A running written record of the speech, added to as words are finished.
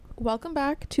Welcome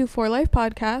back to For Life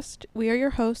Podcast. We are your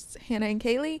hosts, Hannah and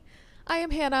Kaylee. I am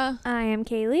Hannah. I am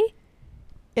Kaylee.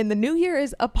 And the new year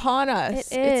is upon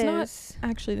us. It is. It's not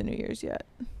actually the New Year's yet.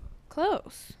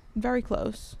 Close. Very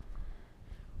close.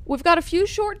 We've got a few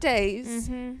short days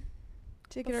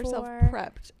to get ourselves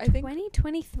prepped. I think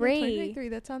 2023. 2023,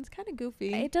 that sounds kind of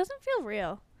goofy. It doesn't feel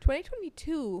real.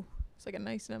 2022 is like a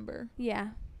nice number. Yeah.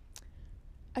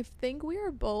 I think we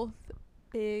are both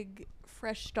big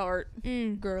fresh start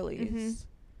girlies.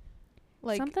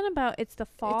 Like something about it's the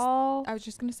fall. I was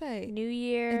just gonna say New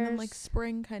Year's. and then like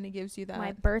spring kind of gives you that.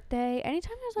 My birthday.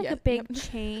 Anytime there's like a big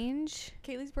change.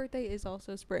 Kaylee's birthday is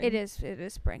also spring. It is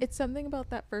spring. It's something about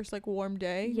that first like warm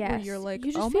day yes. where you're like,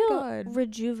 you just oh feel my god,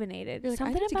 rejuvenated. you're like,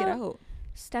 something I need to about get out.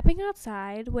 stepping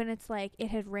outside when it's like it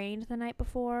had rained the night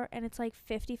before and it's like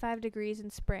 55 degrees in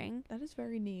spring. That is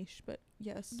very niche, but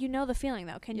yes. You know the feeling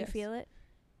though. Can you Yes. feel it?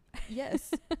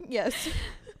 Yes. Yes.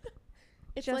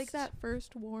 It's Just- like that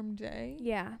first warm day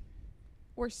Yeah.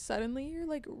 where suddenly you're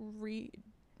like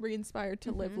re-inspired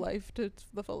to live life to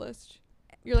the fullest.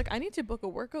 You're like, I need to book a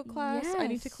workout class. I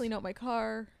need to Yes. clean out my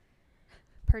car.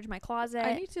 Purge my closet.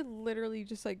 I need to literally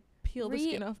just like peel the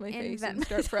skin off my face and Reinvent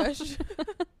start fresh.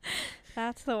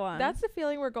 That's the one. That's the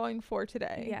feeling we're going for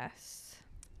today. Yes.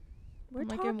 We're I'm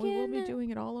like, talking and we will be doing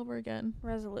it all over again.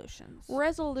 resolutions.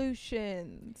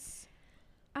 Resolutions.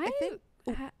 I think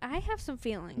I have some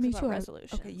feelings me about too.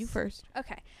 resolutions. Okay, you first.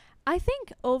 Okay. I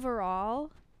think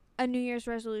overall a New Year's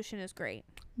resolution is great.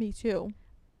 Me too.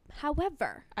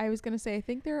 However, I was gonna say I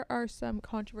think there are some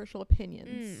controversial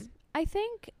opinions. I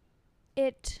think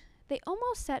they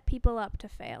almost set people up to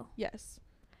fail. Yes.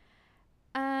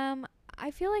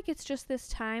 I feel like it's just this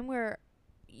time where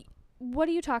what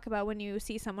do you talk about when you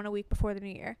see someone a week before the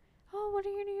New Year? Oh, what are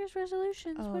your New Year's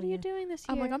resolutions? Oh, what are you yeah. doing this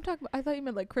year? I'm like, I'm talking. I thought you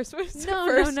meant like Christmas. No,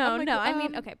 first. no, I'm like, no. I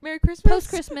mean, okay. Merry Christmas. Post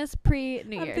Christmas, pre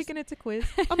New Year's. I'm thinking it's a quiz.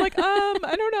 I'm like, I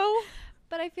don't know.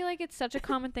 But I feel like it's such a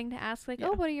common thing to ask, like, Yeah.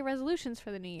 oh, what are your resolutions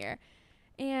for the new year?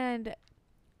 And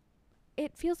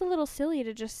it feels a little silly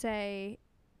to just say,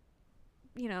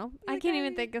 you know, I Like, can't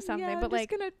even think of something, yeah, but I'm like,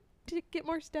 just gonna get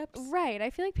more steps. right. I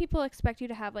feel like people expect you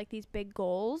to have like these big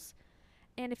goals.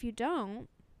 And if you don't,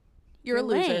 You're a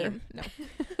loser. lame. No.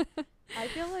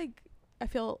 I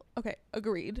feel okay.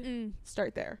 Agreed.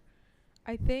 Start there.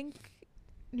 I think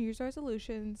New Year's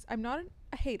resolutions. I'm not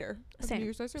a hater of Same, New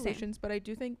Year's resolutions, but I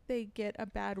do think they get a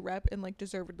bad rep, and like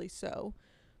deservedly so,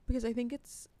 because I think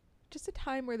it's just a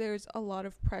time where there's a lot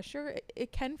of pressure.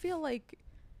 It can feel like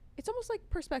it's almost like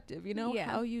perspective, you know, Yeah.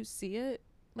 how you see it.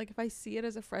 Like if I see it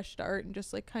as a fresh start and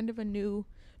just like kind of a new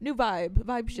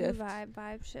vibe shift.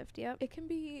 Vibe shift. Yep. It can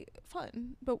be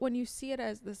fun, but when you see it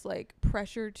as this like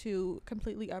pressure to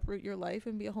completely uproot your life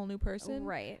and be a whole new person,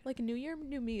 Right. like New Year,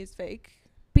 New Me is fake,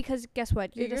 Because guess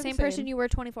what? You're You're the the same person same. you were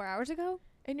 24 hours ago.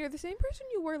 and you're the same person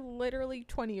you were literally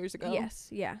 20 years ago. Yes.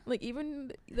 Yeah. Like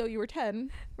even though you were 10,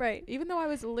 Right. even though I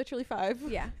was literally 5,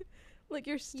 Yeah. like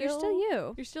you're still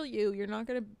you. You're still you. You're not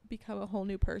gonna become a whole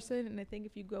new person. And I think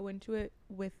if you go into it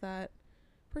with that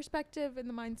perspective and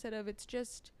the mindset of it's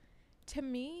just, to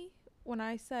me, when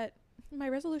I set my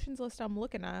resolutions list I'm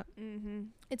looking at,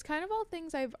 it's kind of all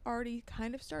things I've already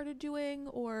kind of started doing,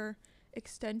 or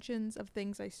extensions of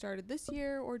things I started this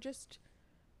year, or just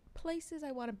places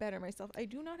I want to better myself. I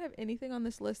do not have anything on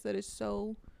this list that is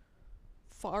so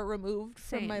far removed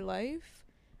from my Same. life.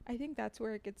 I think that's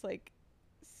where it gets like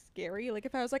scary. Like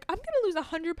if I was like, I'm gonna lose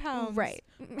 100 pounds, Right.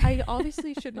 I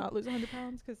obviously should not lose 100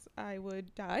 pounds because I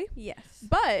would die. Yes.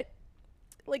 But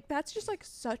like that's just like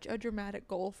such a dramatic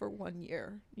goal for 1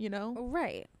 year, you know?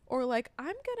 Right. Or like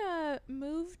I'm gonna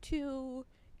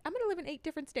live in 8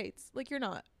 different states. Like you're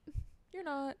not.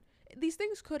 These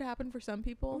things could happen for some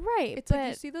people. Right. It's like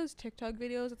you see those TikTok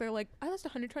videos that they're like, I lost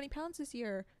 120 pounds this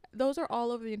year. Those are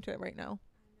all over the internet right now.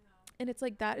 And it's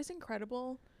like, that is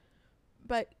incredible.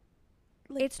 But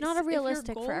like, It's not a if your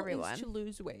realistic for goal everyone. is to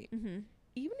lose weight, Mm-hmm.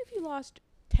 even if you lost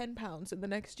 10 pounds in the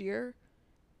next year,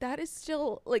 that is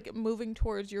still like moving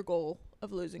towards your goal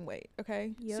of losing weight.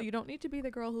 Okay. Yep. So you don't need to be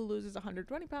the girl who loses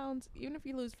 120 pounds. Even if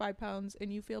you lose 5 pounds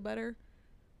and you feel better,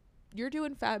 you're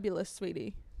doing fabulous,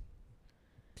 sweetie.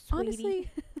 Honestly,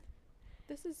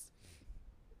 this is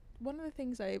one of the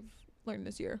things I've learned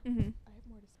this year. Mm-hmm. I have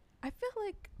more to say. I feel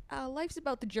like life's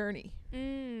about the journey.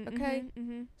 Okay.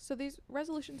 Mm-hmm. So these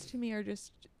resolutions to me are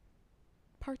just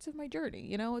parts of my journey.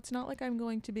 You know, it's not like I'm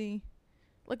going to be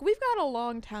like, we've got a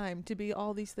long time to be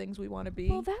all these things we want to be.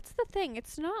 Well, that's the thing.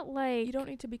 It's not like You don't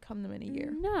need to become them in a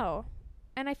year. No.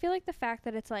 And I feel like the fact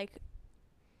that it's like,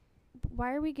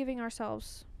 why are we giving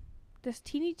ourselves this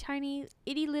teeny tiny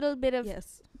itty little bit of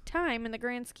Yes. time in the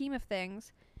grand scheme of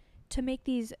things to make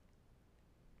these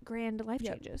grand life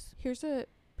Yep. changes. Here's a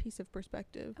piece of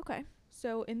perspective. Okay.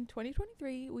 So in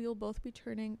 2023, we will both be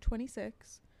turning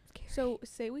 26. So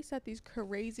say we set these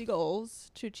crazy goals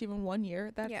to achieve in 1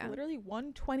 year. That's Yeah. literally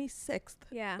 1/26th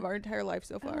Yeah. of our entire life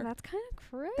so Oh, far. that's kind of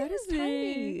crazy. That is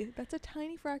tiny. That's a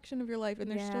tiny fraction of your life, and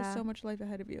there's still Yeah. so much life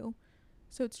ahead of you.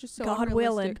 So it's just so God unrealistic.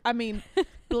 willing. I mean,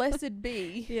 blessed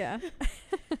be. Yeah.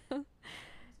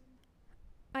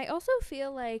 I also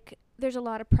feel like there's a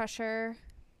lot of pressure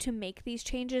to make these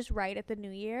changes right at the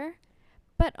new year.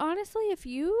 But honestly, if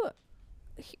you,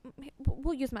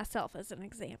 we'll use myself as an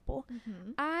example.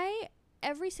 Mm-hmm.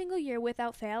 Every single year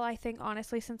without fail, I think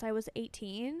honestly since I was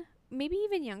 18, maybe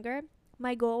even younger,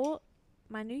 my goal,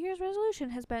 my New Year's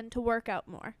resolution has been to work out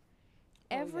more. Oh,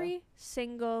 Every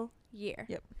single year.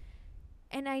 Yep.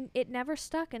 And it never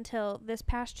stuck until this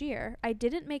past year. I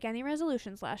didn't make any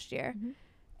resolutions last year. Mm-hmm.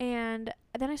 And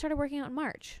then I started working out in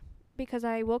March because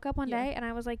I woke up one Yeah. day and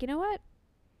I was like, you know what?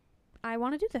 I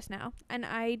want to do this now. And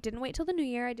I didn't wait till the new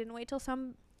year. I didn't wait till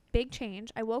some big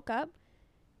change. I woke up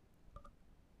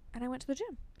and I went to the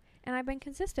gym. And I've been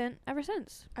consistent ever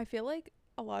since. I feel like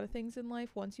a lot of things in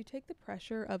life, once you take the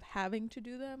pressure of having to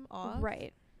do them off,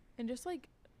 Right. and just like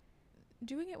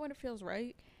doing it when it feels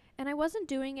right. And I wasn't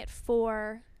doing it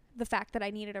for the fact that I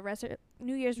needed a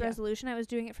New Year's Yeah. resolution. I was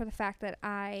doing it for the fact that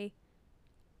I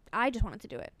just wanted to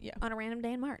do it Yeah. on a random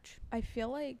day in March. I feel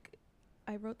like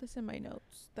I wrote this in my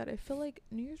notes that I feel like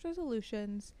New Year's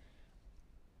resolutions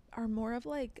are more of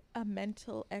like a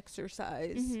mental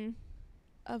exercise Mm-hmm.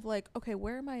 of like, okay,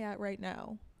 where am I at right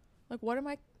now? Like, what am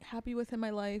I happy with in my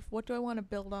life? What do I want to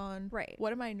build on? Right.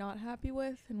 What am I not happy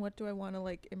with? And what do I want to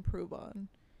like improve on?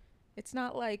 It's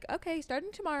not like, okay,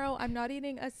 starting tomorrow, I'm not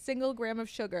eating a single gram of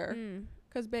sugar. Mm.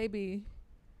 Because, baby,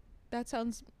 that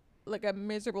sounds like a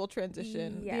miserable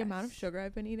transition. The amount of Yes. sugar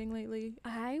I've been eating lately.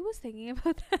 I was thinking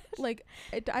about that. Like,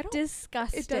 I don't.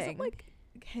 Disgusting. It doesn't like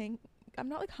I'm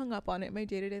not like hung up on it in my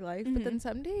day-to-day life. But then Mhm.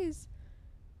 some days,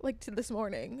 like to this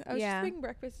morning, I was Yeah. just making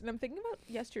breakfast and I'm thinking about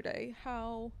yesterday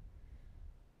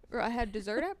or I had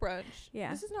dessert at brunch.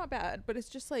 Yeah. This is not bad, but it's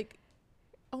just like,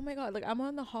 oh my God, like I'm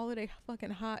on the holiday fucking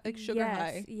high, like sugar Yes,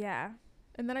 high. Yeah.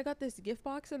 And then I got this gift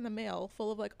box in the mail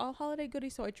full of like all holiday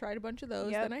goodies. So I tried a bunch of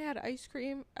those. Yep. Then I had ice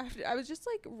cream after. I was just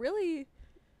like really,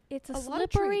 It's a A lot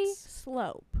of slippery treats.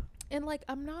 slope. and like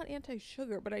I'm not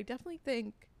anti-sugar, but I definitely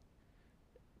think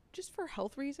just for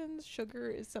health reasons, sugar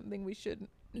is something we should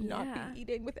not Yeah. be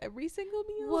eating with every single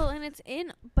meal. Well, and it's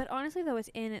in, but honestly though, it's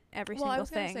in every Well, single I was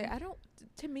thing. gonna say I don't.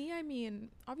 To me, I mean,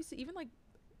 obviously, even like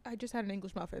I just had an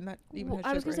English muffin that even Well, has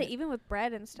I was sugar gonna in say it. even with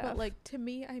bread and stuff. But like to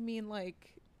me, I mean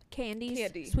like candies,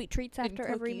 candy sweet treats and after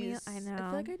every meal. cookies. I know. I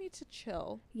feel like I need to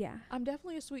chill. Yeah. I'm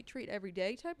definitely a sweet treat every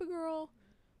day type of girl,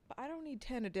 but I don't need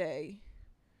 10 a day.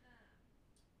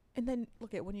 And then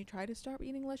look at when you try to stop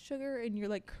eating less sugar and you're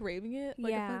like craving it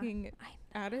like Yeah. a fucking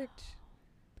addict.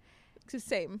 It's the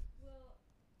same.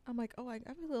 I'm like, oh, I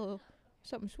have a little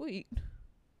something sweet.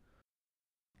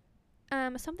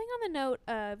 Something on the note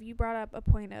of you brought up a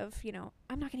point of,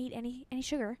 I'm not gonna eat any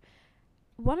sugar.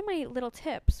 One of my little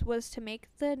tips was to make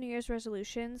the New Year's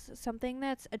resolutions something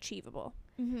that's achievable.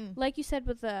 Mm-hmm. Like you said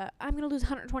with the I'm gonna lose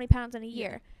 120 pounds in a Yeah.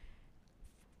 year.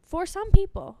 For some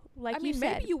people, like I you mean,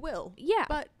 said, maybe you will, yeah.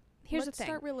 but Here's let's the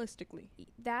thing. start realistically.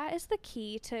 That is the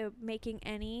key to making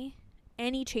any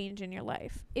change in your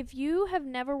life. If you have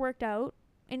never worked out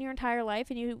in your entire life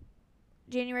and you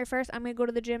January 1st, I'm going to go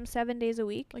to the gym 7 days a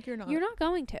week. Like you're not. You're not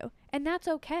going to. And that's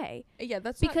okay. Yeah,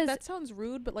 that's because- not, that sounds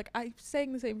rude, but like I'm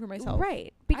saying the same for myself.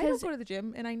 Right. I don't Because go to the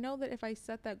gym, and I know that if I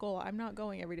set that goal, I'm not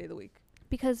going every day of the week.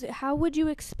 because how would you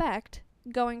expect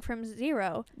going from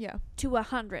 0 Yeah. to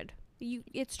 100?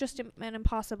 It's just an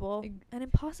impossible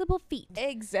Ex- feat.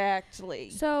 Exactly.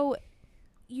 So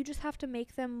you just have to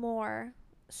make them more.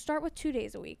 Start with 2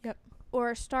 days a week. Yep.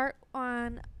 Or start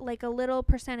on like a little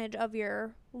percentage of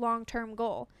your long-term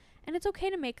goal. And it's okay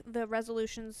to make the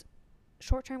resolutions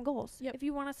short-term goals. Yep. If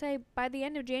you want to say by the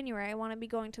end of January I want to be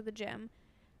going to the gym.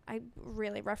 I'm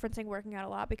really referencing working out a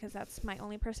lot because that's my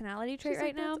only personality trait She's right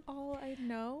like, now. That's all I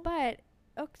know. But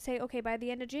say okay, by the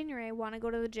end of January I want to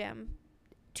go to the gym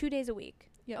 2 days a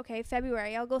week. Yep. Okay,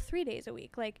 February I'll go 3 days a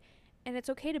week. Like, and it's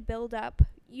okay to build up.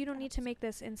 You don't need to make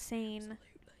this insane.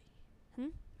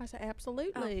 Absolutely. I said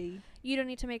absolutely. You don't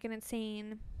need to make an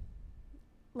insane,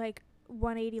 like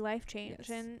 180 life change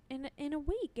Yes. in a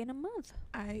week, in a month.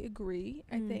 I agree.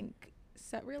 I think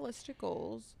set realistic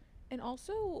goals, and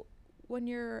also when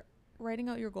you're writing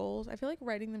out your goals, I feel like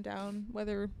writing them down,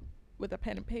 whether with a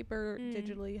pen and paper,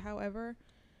 digitally, however,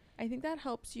 I think that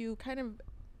helps you kind of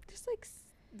just like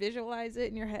visualize it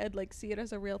in your head, like see it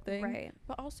as a real thing. Right.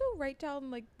 But also write down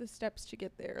like the steps to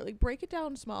get there. Like break it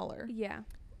down smaller. Yeah.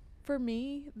 For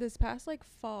me, this past like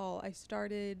fall, I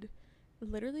started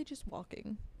literally just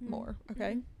walking more.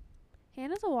 Okay. Mhm.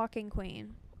 Hannah's a walking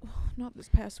queen. Not this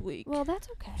past week. Well, that's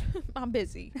okay. I'm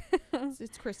busy.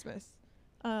 It's Christmas.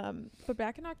 But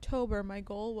back in October, my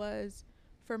goal was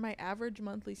for my average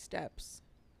monthly steps,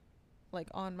 like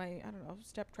on my, I don't know,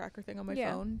 step tracker thing on my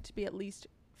Yeah. phone, to be at least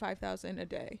 5,000 a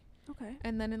day. Okay.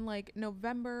 And then in like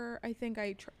November, I think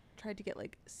I tried to get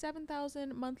like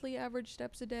 7,000 monthly average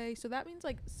steps a day. So that means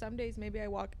like some days maybe I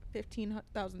walk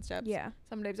 15,000 steps. Yeah.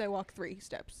 Some days I walk 3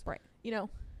 steps. Right. You know,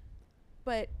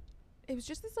 but it was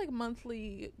just this like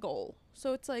monthly goal.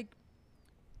 So it's like,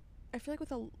 I feel like with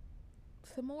the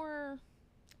more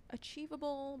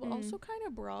achievable but also kind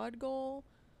of broad goal,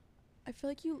 I feel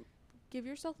like you give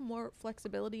yourself more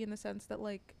flexibility in the sense that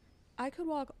like I could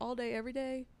walk all day every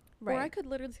day, Right. or I could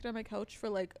literally sit on my couch for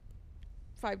like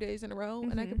 5 days in a row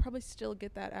and I could Mhm. probably still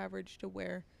get that average to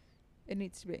where it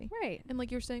needs to be. Right. And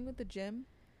like you're saying with the gym,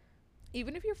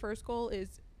 even if your first goal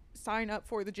is sign up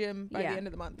for the gym by Yeah. the end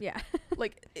of the month, Yeah.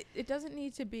 like it doesn't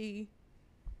need to be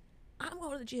I'm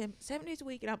going to the gym 7 days a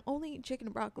week and I'm only eating chicken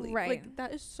and broccoli. Right. Like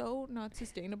that is so not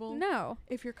sustainable No.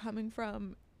 if you're coming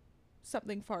from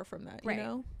something far from that, Right. you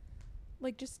know?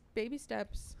 Like just baby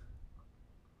steps.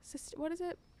 What is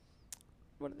it?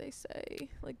 What do they say?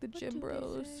 Like the What gym do they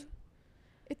bros. say?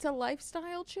 It's a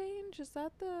lifestyle change. Is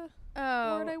that the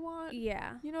Oh. word I want?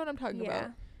 Yeah. You know what I'm talking Yeah.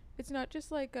 about. It's not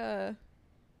just like I'm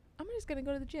just going to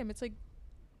go to the gym. It's like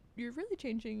you're really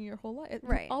changing your whole life.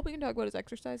 Right. All we can talk about is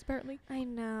exercise apparently. I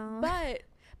know. But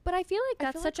But I feel like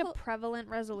I that's feel such like a prevalent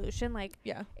resolution. Like,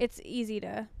 yeah, it's easy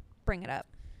to bring it up.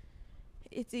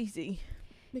 it's easy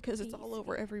because it's all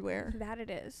over everywhere. That it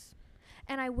is.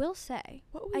 And I will say,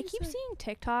 What would I you keep say?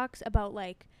 seeing TikToks about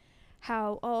like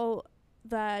how, oh,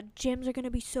 the gyms are going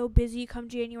to be so busy come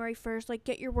January 1st. Like,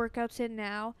 get your workouts in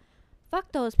now.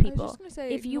 Fuck those I was people. just gonna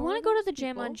say, If you ignore want to go to those the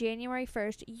gym on people. January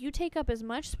 1st, you take up as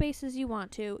much space as you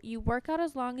want to. You work out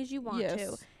as long as you want to.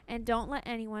 Yes. And don't let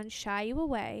anyone shy you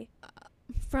away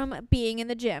from being in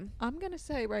the gym. I'm gonna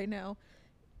say right now,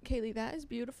 Kaylee, that is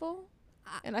beautiful,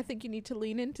 I- and I think you need to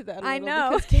lean into that. I little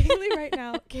know. because Kaylee right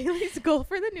now, Kaylee's goal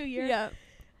for the new year. Yeah.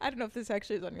 I don't know if this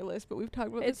actually is on your list, but we've talked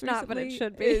about It's this not, but it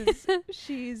recently, should be. is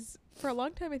she's for a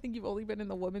long time. I think you've only been in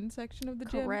the women's section of the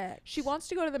gym. Correct. She wants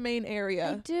to go to the main I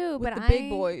area, do, with but the big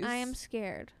boys. I am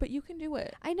scared. but you can do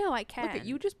it. I know I can. Look at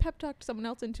you, just pep talked someone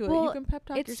else into it. Well, You can pep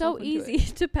talk It's yourself so into easy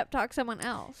it. to pep talk someone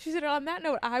else. She said, on that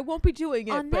note, I won't be doing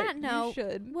it. On but that note, you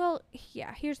should. Well,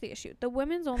 yeah, here's the issue. The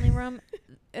women's only room,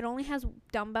 it only has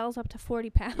dumbbells up to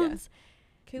 40 pounds.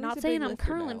 Kaylee's Not a saying big I'm lifter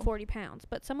curling now. 40 pounds,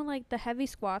 but someone like the heavy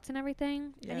squats and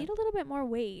everything, Yeah. I need a little bit more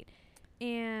weight.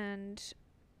 And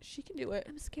She can do it.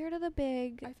 I'm scared of the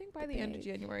big. I think by the end of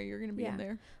big. January, you're gonna be Yeah. in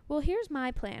there. Well, here's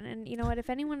my plan. And you know what? If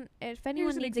anyone an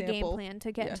needs a game example. plan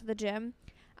to get Yeah. into the gym,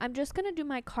 I'm just going to do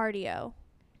my cardio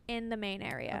in the main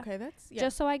area. Okay, that's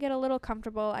Just so I get a little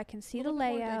comfortable. I can see a the little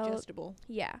bit more layout. digestible.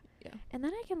 Yeah. Yeah. And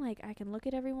then I can look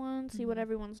at everyone, see what Mhm.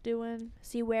 everyone's doing,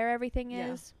 see where everything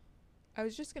Yeah. is. I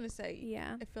was just gonna say,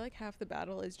 Yeah. I feel like half the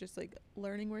battle is just like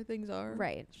learning where things are.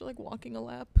 Right. It's just like walking a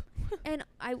lap. And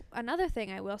another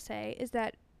thing I will say is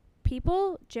that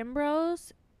people, gym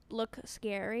bros, look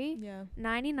scary. Yeah.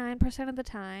 99% of the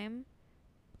time.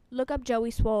 Look up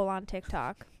Joey Swole on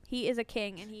TikTok. He is a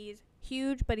king and he's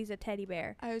huge, but he's a teddy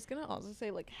bear. I was gonna also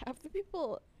say like half the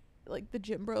people, like the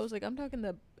gym bros, like I'm talking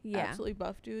the Yeah. absolutely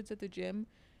buff dudes at the gym.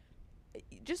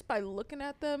 Just by looking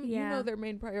at them, you Yeah. know their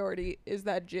main priority is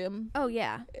that gym. Oh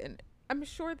yeah. And I'm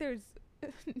sure there's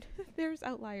there's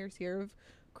outliers here of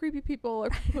creepy people or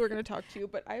people who are going to talk to you,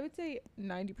 but I would say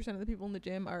 90% of the people in the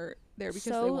gym are there because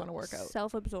they want to work out.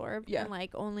 Self-absorbed Yeah. and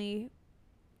like only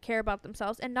care about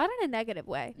themselves, and not in a negative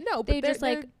way. No, but They they're just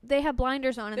like they have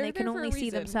blinders on and they're they can there for a only see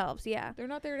reason. themselves. Yeah. they're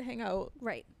not there to hang out.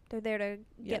 Right. They're there to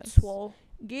get Yes. swole.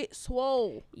 Get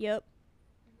swole. Yep.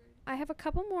 I have a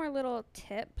couple more little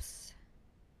tips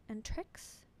and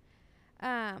tricks.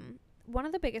 One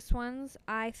of the biggest ones,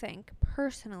 I think,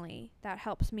 personally, that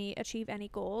helps me achieve any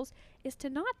goals is to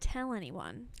not tell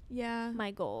anyone Yeah. my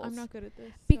goals. I'm not good at this.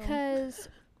 so. Because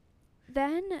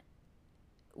then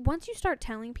once you start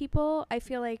telling people, I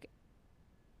feel like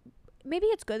maybe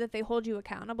it's good that they hold you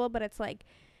accountable, but it's like,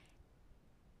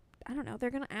 I don't know, they're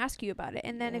going to ask you about it.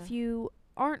 And then if Yeah. you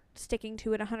aren't sticking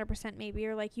to it 100% maybe,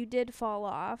 or like you did fall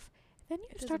off, then you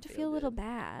It start to doesn't feel a feel little good.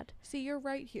 bad. See, you're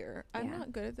right here. I'm Yeah.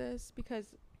 not good at this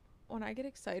because when I get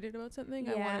excited about something,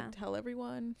 I Yeah. want to tell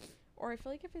everyone. Or I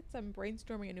feel like if I'm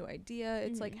brainstorming a new idea,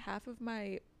 it's like Mhm. half of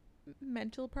my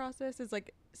mental process is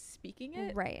like speaking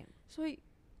it. Right. So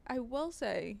I will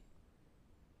say,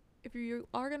 if you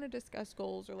are going to discuss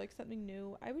goals or like something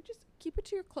new, I would just keep it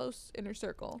to your close inner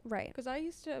circle. Right. Because I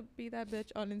used to be that bitch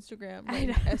on Instagram I writing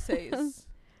know. essays.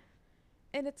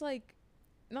 And it's like,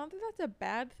 not that that's a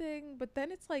bad thing, but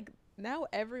then it's like, now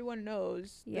everyone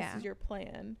knows this Yeah. is your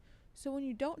plan. So when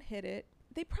you don't hit it,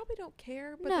 they probably don't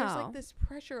care. But there's No. like this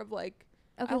pressure of like,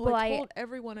 Okay, oh, well, I told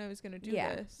everyone I was going to do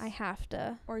yeah, this. I have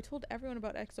to. Or I told everyone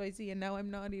about XYZ and now I'm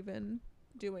not even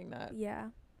doing that. Yeah.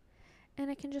 And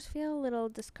it can just feel a little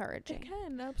It discouraging.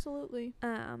 can, absolutely.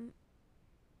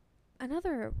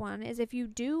 Another one is if you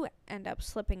do end up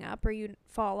slipping up or you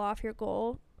fall off your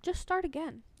goal, just start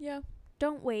again. Yeah.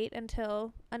 Don't wait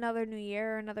until another new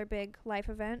year or another big life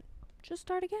event. Just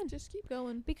start again. Just keep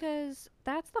going. Because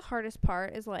that's the hardest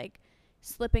part, is like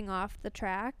slipping off the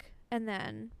track and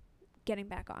then getting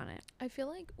back on it. I feel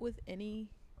like with any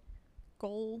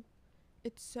goal,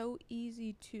 it's so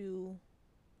easy to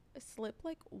slip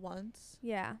like once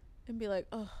Yeah. and be like,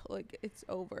 oh, like it's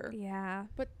over. Yeah.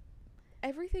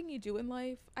 Everything you do in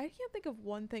life, I can't think of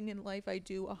one thing in life I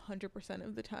do 100%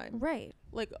 of the time. Right.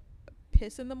 Like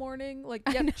piss in the morning, like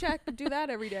I know. yep, check, do that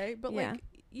every day. But Yeah. like,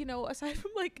 you know, aside from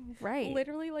like Right.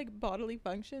 literally like bodily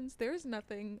functions, there's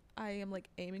nothing I am like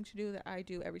aiming to do that I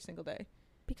do every single day.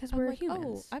 Because I'm we're like,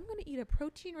 humans. oh, I'm gonna eat a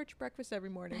protein-rich breakfast every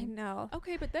I morning. know.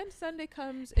 Okay, but then Sunday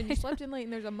comes and you slept in late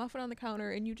and there's a muffin on the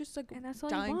counter and you just like And that's all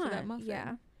dying you want. for that muffin.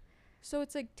 Yeah. So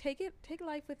it's like take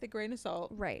life with a grain of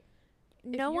salt. Right. If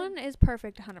No you're- one is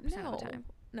perfect 100% of the time.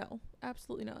 No,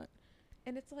 absolutely not.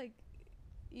 And it's like,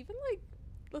 even like,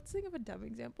 let's think of a dumb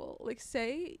example. Like,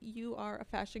 say you are a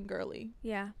fashion girly.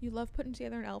 Yeah. You love putting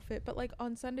together an outfit, but like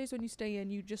on Sundays when you stay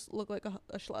in, you just look like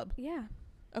a schlub. Yeah.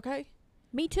 Okay?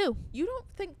 Me too. You don't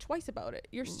think twice about it.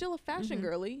 You're still a fashion Mhm.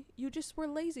 girly. You just were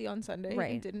lazy on Sunday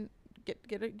Right. and didn't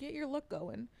get your look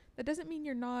going. That doesn't mean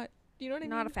you're not, you know what I mean?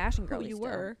 Not a fashion girl. Who you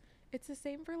were. It's the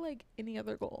same for like any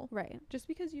other goal. Right. Just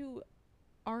because you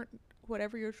aren't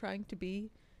whatever you're trying to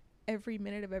be every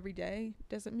minute of every day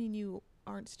doesn't mean you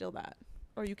aren't still that,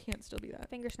 or you can't still be that.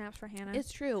 Finger snaps for Hannah.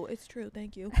 It's true.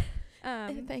 Thank you.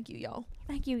 Thank you, y'all.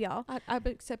 Thank you, y'all. I'm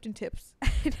accepting tips.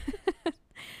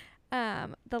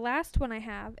 The last one I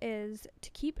have is to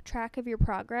keep track of your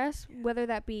progress, whether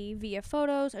that be via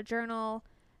photos, a journal,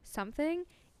 something,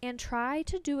 and try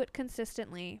to do it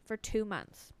consistently for 2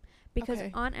 months. Because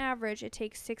Okay. on average, it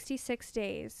takes 66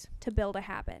 days to build a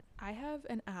habit. I have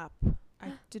an app.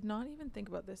 I did not even think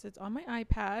about this. It's on my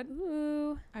iPad.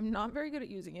 Ooh. I'm not very good at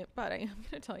using it, but I am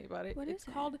going to tell you about it. What It's is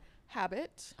it? called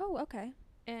Habit, Oh, okay.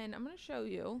 and I'm going to show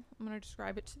you. I'm going to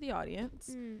describe it to the audience.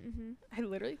 Mm-hmm. I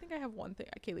literally think I have one thing.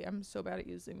 Kaylee, I'm so bad at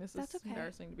using this. That's It's okay.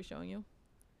 embarrassing to be showing you.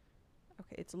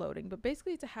 Okay, it's loading. But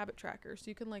basically, it's a habit tracker. So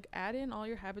you can, like, add in all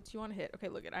your habits you want to hit. Okay,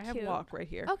 look, I have Cute. walk right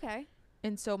here. Okay.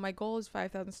 And so my goal is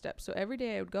 5,000 steps. So every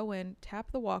day I would go in,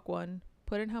 tap the walk one,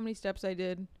 put in how many steps I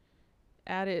did,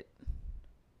 add it.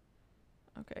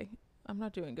 Okay, I'm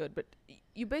not doing good. But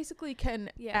you basically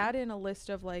can Yeah. add in a list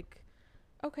of, like,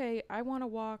 okay, I want to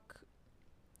walk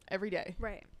every day.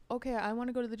 Right. Okay, I want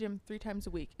to go to the gym 3 times a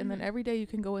week. And Mhm. then every day you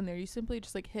can go in there. You simply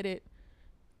just like hit it,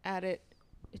 add it.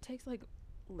 It takes like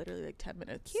literally like 10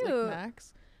 minutes, like Cute.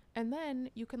 max. And then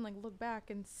you can like look back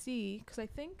and see, because I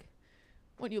think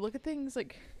when you look at things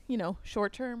like, you know,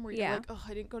 short term where Yeah. you're like, oh,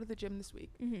 I didn't go to the gym this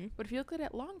week. Mm-hmm. But if you look at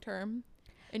it long term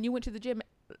and you went to the gym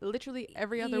literally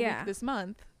every other Yeah. week this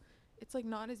month, it's like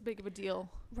not as big of a deal.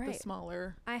 The Right.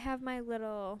 smaller I have my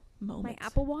little moments. my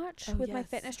Apple Watch Oh, with my yes.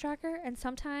 fitness tracker, and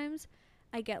sometimes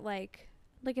I get like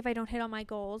if I don't hit all my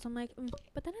goals, I'm like,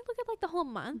 but then I look at like the whole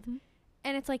month, Mhm.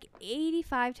 and it's like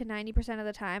 85 to 90% of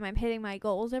the time I'm hitting my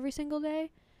goals every single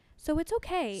day. So it's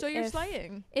okay. So you're if,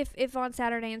 slaying. If on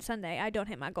Saturday and Sunday I don't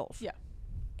hit my goals. Yeah.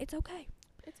 It's okay.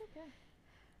 It's okay.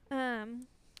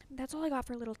 That's all I got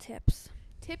for little tips.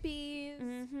 Tippies.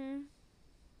 Mm-hmm.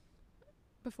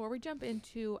 Before we jump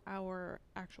into our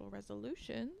actual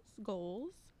resolutions,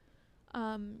 goals,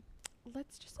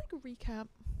 let's just like recap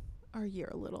our year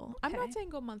a little. I'm Okay. not saying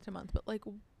go month to month, but like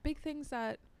big things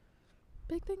that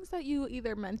you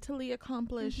either mentally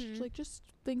accomplished, Mhm. like just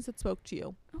things that spoke to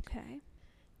you. Okay.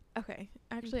 Okay.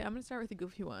 Actually, I'm going to start with a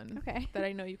goofy one Okay. that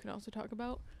I know you can also talk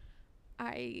about.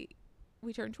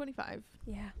 We turned 25,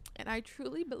 Yeah. and I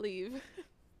truly believe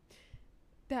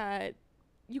that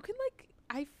you can like,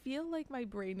 I feel like my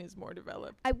brain is more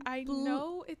developed. I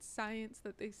know it's science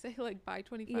that they say like by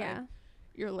 25 Yeah.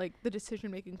 you're like the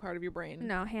decision making part of your brain.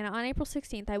 No, Hannah, on April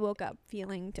 16th I woke up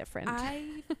feeling different.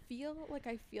 I feel like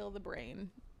I feel the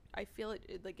brain. I feel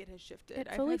it like it has shifted. It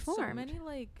I've fully had so formed. many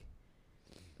like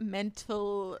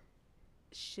mental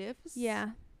shifts.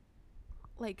 Yeah.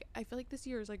 Like I feel like this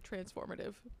year is like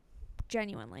transformative.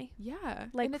 genuinely. Yeah.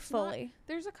 Like, and it's not, fully.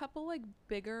 there's a couple like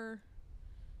bigger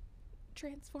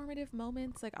transformative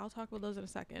moments. Like I'll talk about those in a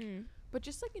second. But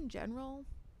just like in general,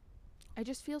 I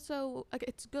just feel so like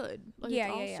it's good. Like Yeah,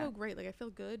 it's all yeah, so yeah. great. Like I feel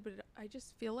good, but I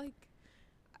just feel like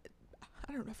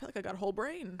I don't know. I feel like I got a whole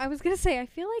brain. I was gonna say, I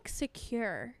feel like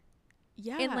secure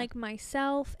Yeah. in like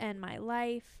myself and my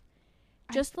life.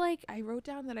 I Just like, I wrote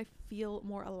down that I feel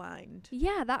more aligned.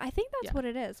 yeah, that I think that's Yeah. what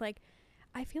it is. Like,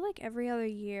 I feel like every other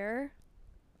year,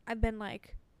 I've been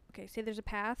like, okay, say there's a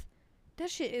path, that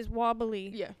shit is wobbly.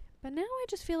 Yeah. But now I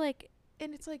just feel like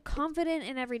And it's like confident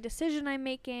in every decision I'm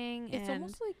making. it's and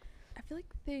almost like I feel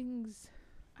like things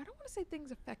I don't want to say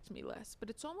things affect me less, but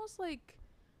it's almost like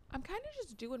I'm kind of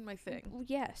just doing my thing.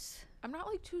 Yes, I'm not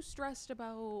like too stressed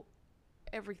about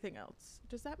everything else.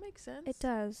 Does that make sense? it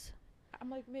does. I'm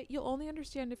like, you'll only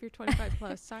understand if you're 25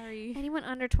 plus. Sorry. Anyone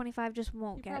under 25 just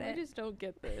won't You get probably it. just don't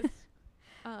get this.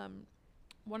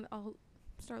 I'll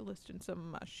start listing some of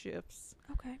my shifts.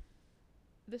 Okay.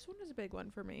 This one is a big one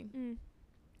for me. Mm.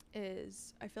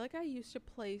 Is I feel like I used to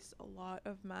place a lot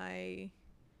of my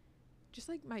just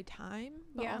like my time,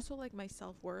 but Yeah. also like my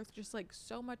self-worth, just like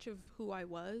so much of who I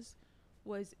was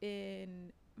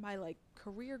in my like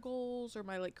career goals or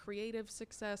my like creative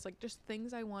success, like just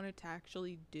things I wanted to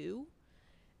actually do.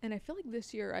 And I feel like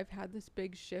this year I've had this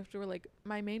big shift where like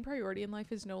my main priority in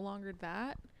life is no longer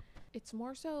that. It's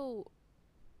more so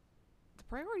the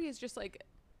priority is just like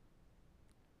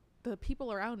the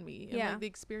people around me and Yeah. like the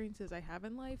experiences I have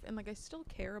in life. And like I still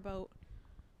care about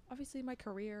obviously my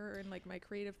career and like my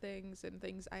creative things and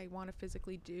things I want to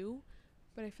physically do.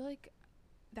 But I feel like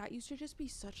that used to just be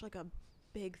such like a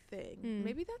big thing. Mm.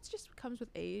 Maybe that's just comes with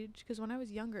age, because when I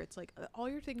was younger it's like all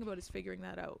you're thinking about is figuring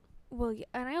that out. Well,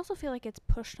 and I also feel like it's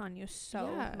pushed on you so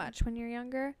Yeah. much when you're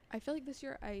younger. I feel like this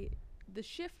year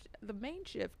the main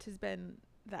shift has been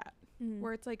that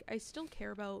where it's like I still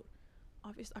care about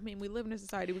obviously, I mean, we live in a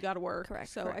society, we got to work. Correct,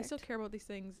 So I still correct. care about these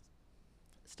things,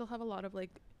 still have a lot of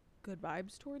like good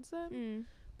vibes towards them,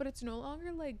 but it's no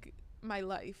longer like my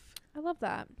life. I love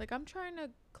that. Like I'm trying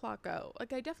to clock out.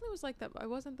 Like I definitely was like that. I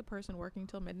wasn't the person working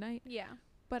till midnight, Yeah.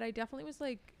 but I definitely was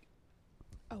like,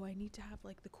 oh, I need to have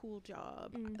like the cool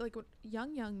job. Like when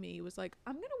young me was like,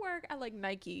 I'm gonna work at like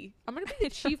Nike. I'm gonna be the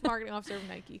chief marketing officer of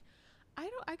Nike.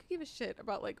 I could give a shit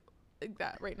about like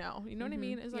that right now. You know what I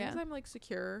mean? As long as I'm like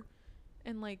secure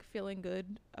and like feeling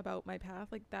good about my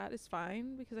path, like that is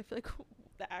fine, because I feel like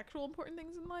the actual important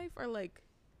things in life are like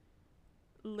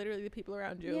literally the people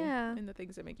around you and the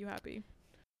things that make you happy.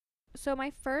 So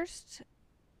my first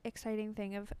exciting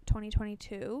thing of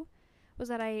 2022 was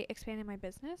that I expanded my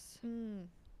business.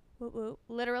 Whoop, whoop.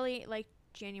 Literally like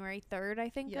January 3rd, I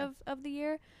think, of the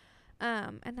year.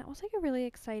 And that was like a really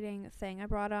exciting thing. I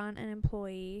brought on an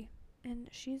employee and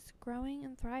she's growing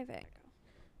and thriving.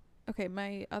 Okay,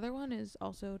 my other one is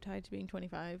also tied to being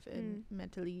 25 and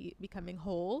mentally becoming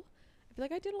whole. I feel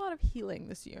like I did a lot of healing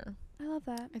this year. I love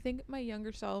that. I think my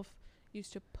younger self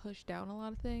used to push down a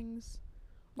lot of things.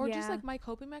 Or just like my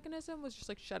coping mechanism was just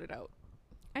like shut it out.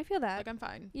 I feel that. Like I'm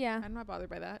fine. Yeah. I'm not bothered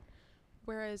by that.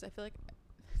 Whereas I feel like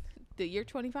the year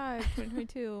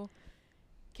 2022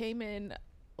 came in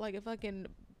like a fucking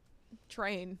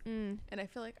train. And I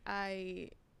feel like I'm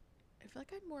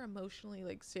more emotionally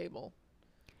like stable.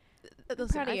 I'm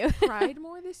proud of you. I cried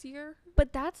more this year.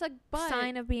 But that's a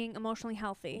sign of being emotionally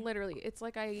healthy. Literally, it's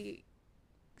like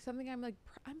something I'm like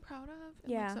I'm proud of,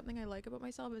 and like something I like about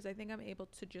myself is I think I'm able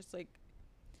to just like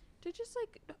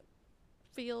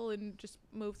feel and just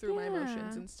move through my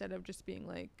emotions instead of just being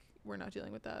like we're not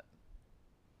dealing with that.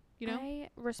 You know? I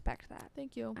respect that.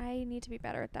 Thank you. I need to be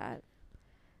better at that.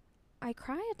 I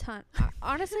cry a ton.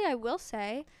 Honestly, I will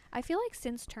say, I feel like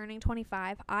since turning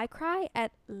 25, I cry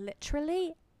at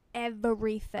literally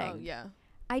everything. Oh, yeah.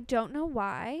 I don't know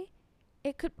why.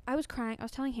 I was crying. I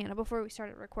was telling Hannah before we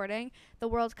started recording, the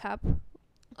World Cup.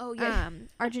 Oh, yeah.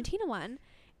 Argentina won.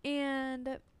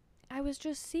 And I was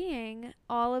just seeing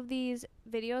all of these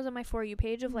videos on my For You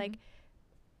page of like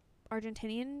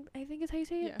Argentinian, I think is how you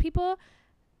say it, people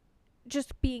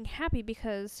just being happy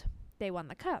because they won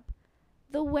the cup.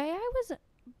 The way I was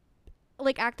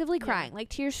like actively crying, like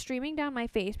tears streaming down my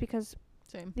face because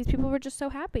these people were just so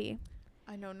happy.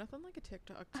 I know, nothing like a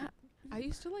TikTok. I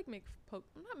used to like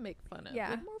not make fun of,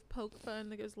 like more of poke fun,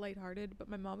 like it was lighthearted, but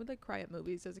my mom would like cry at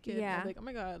movies as a kid. And I'd be like, oh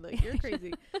my god, like you're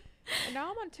crazy. And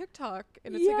now I'm on TikTok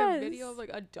and it's like a video of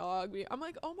like a dog. I'm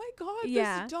like, oh my god,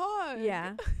 this dog.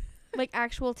 Yeah. Like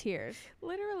actual tears.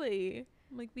 Literally.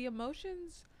 Like the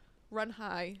emotions run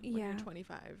high when you're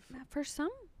 25. For some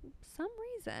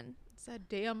reason. It's that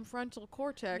damn frontal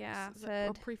cortex. Yeah.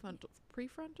 Or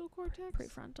prefrontal cortex?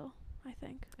 Prefrontal. I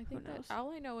think. I think that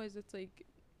all I know is it's like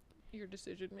your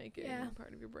decision making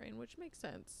part of your brain, which makes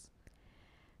sense.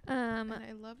 And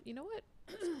I love, you know what?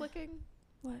 It's clicking.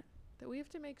 What? That we have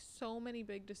to make so many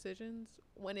big decisions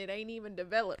when it ain't even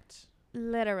developed.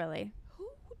 Literally. Who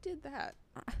did that?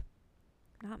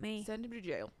 Not me. Send him to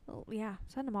jail. Well, yeah,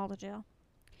 send them all to jail.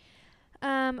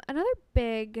 Another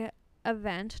big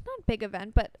event, not big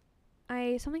event, but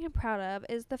something I'm proud of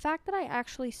is the fact that I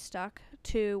actually stuck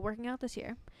to working out this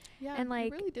year. Yeah, and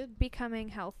like you really did. Becoming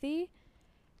healthy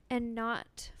and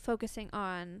not focusing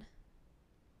on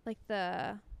like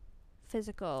the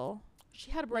physical.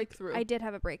 She had a breakthrough. I did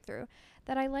have a breakthrough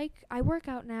that I work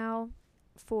out now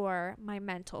for my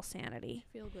mental sanity.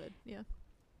 Feel good. Yeah.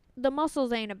 The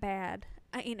muscles ain't a bad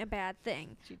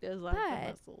thing. She does like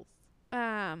the muscles.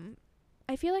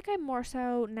 I feel like I'm more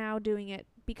so now doing it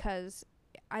because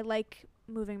I like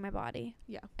moving my body.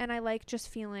 Yeah. And I like just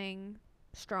feeling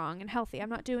strong and healthy. I'm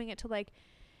not doing it to like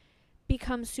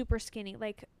become super skinny.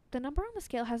 Like the number on the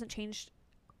scale hasn't changed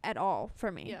at all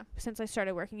for me since I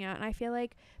started working out. And I feel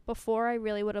like before I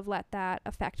really would have let that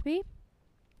affect me.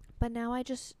 But now I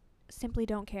just simply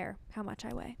don't care how much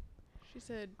I weigh. She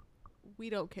said, we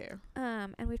don't care.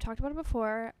 And we've talked about it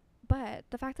before. But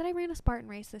the fact that I ran a Spartan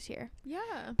race this year.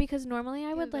 Yeah. Because normally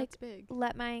I would like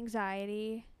let my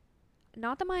anxiety,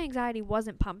 not that my anxiety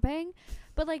wasn't pumping,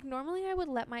 but like normally I would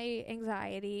let my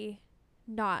anxiety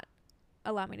not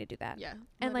allow me to do that. Yeah.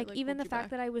 And like even the fact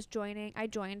that I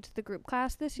joined the group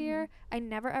class this year. I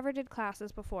never ever did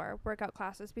classes before, workout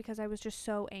classes, because I was just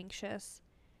so anxious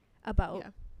about,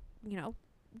 you know,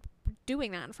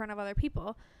 doing that in front of other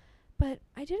people. But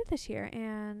I did it this year,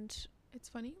 and it's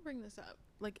funny you bring this up,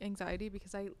 like anxiety,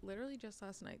 because I literally just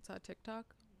last night saw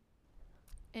TikTok,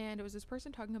 and it was this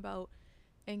person talking about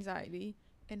anxiety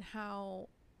and how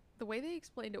the way they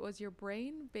explained it was your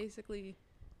brain basically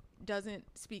doesn't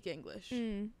speak English.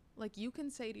 Like you can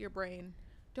say to your brain,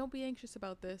 don't be anxious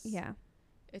about this. Yeah.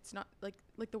 It's not like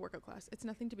the workout class. It's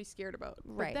nothing to be scared about.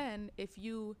 Right. But then if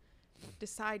you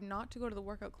decide not to go to the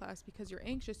workout class because you're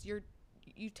anxious,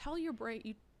 you tell your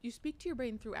brain, you speak to your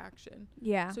brain through action.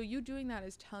 Yeah. So you doing that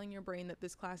is telling your brain that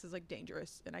this class is like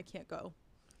dangerous and I can't go.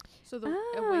 So a way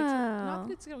to, not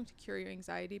that it's going to cure your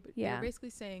anxiety, but you're basically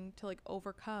saying to like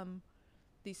overcome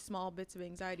these small bits of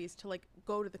anxieties to like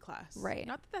go to the class. Right.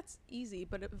 Not that that's easy,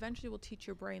 but it eventually will teach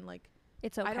your brain like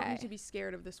it's okay. I don't need to be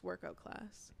scared of this workout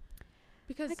class.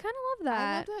 Because I kind of love that.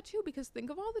 I love that too, because think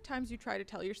of all the times you try to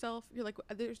tell yourself, you're like,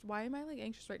 why am I like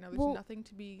anxious right now? There's nothing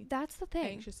to be that's the thing.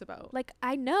 Anxious about. Like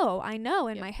I know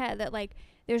in my head that like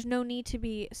there's no need to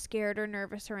be scared or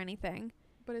nervous or anything.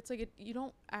 But it's like you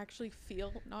don't actually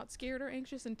feel not scared or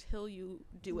anxious until you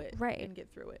do it and get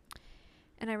through it.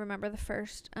 And I remember the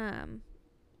first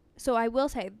so I will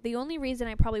say the only reason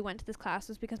I probably went to this class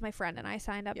was because my friend and I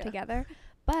signed up together.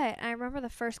 But I remember the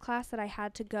first class that I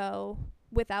had to go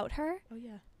without her. Oh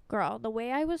yeah. Girl, the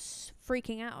way I was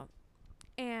freaking out.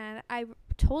 And I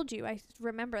told you, I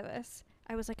remember this.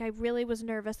 I was like, I really was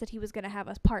nervous that he was going to have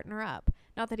us partner up.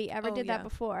 Not that he ever did that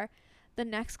before. The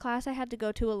next class I had to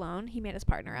go to alone, he made us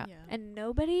partner up. Yeah. And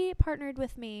nobody partnered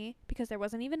with me because there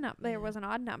wasn't even there was an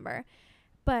odd number.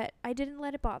 But I didn't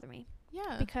let it bother me.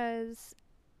 Yeah. Because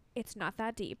it's not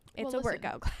that deep. It's a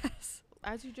workout class.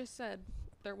 As you just said,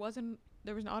 there was an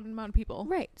odd amount of people.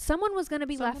 Right. Someone was going to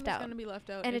be left out. Going to be left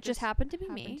out. And it just happened to be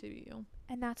me. To be you.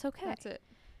 And that's okay. That's it.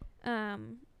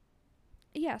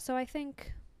 Yeah, so I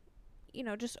think, you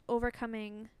know, just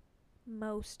overcoming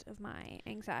most of my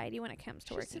anxiety when it comes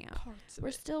to working out.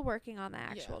 We're still working on the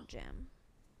actual gym.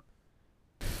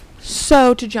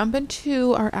 So to jump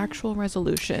into our actual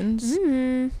resolutions,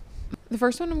 the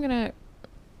first one I'm going to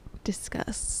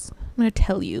discuss, I'm going to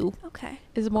tell you,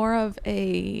 is more of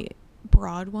a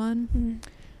broad one,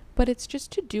 but it's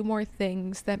just to do more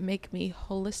things that make me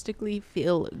holistically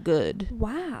feel good.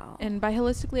 Wow. And by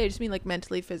holistically I just mean like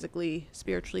mentally, physically,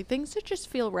 spiritually, things that just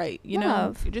feel right, you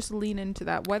know. You just lean into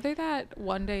that, whether that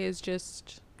one day is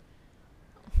just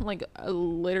like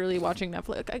literally watching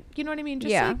Netflix, you know what I mean,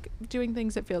 just like doing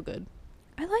things that feel good.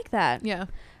 I like that. Yeah.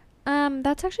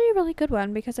 That's actually a really good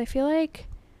one, because I feel like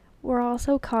we're all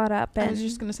so caught up in, I was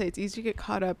just gonna say, it's easy to get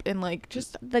caught up in like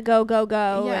just the go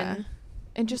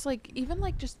and just like even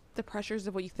like just the pressures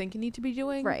of what you think you need to be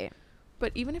doing, right?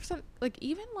 But even if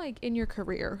even like in your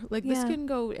career, like this can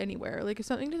go anywhere. Like if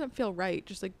something doesn't feel right,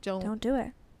 just like don't do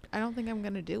it. I don't think I'm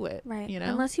gonna do it, right? You know,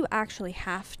 unless you actually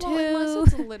have to. Well,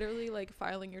 unless it's literally like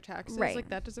filing your taxes, right? Like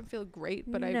that doesn't feel great,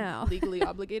 but I'm legally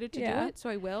obligated to do it, so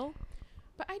I will.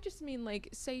 But I just mean, like,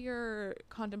 say you're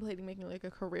contemplating making like a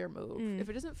career move. If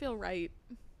it doesn't feel right,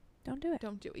 don't do it.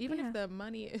 Don't do it. Even if the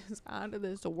money is out of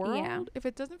this world, if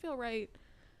it doesn't feel right,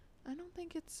 I don't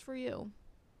think it's for you.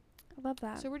 I love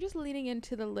that. So we're just leaning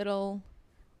into the little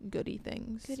goody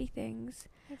things. Goody things.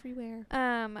 Everywhere.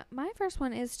 My first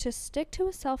one is to stick to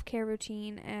a self-care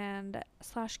routine and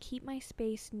 / keep my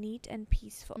space neat and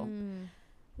peaceful.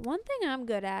 One thing I'm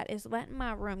good at is letting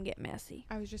my room get messy.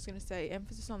 I was just going to say,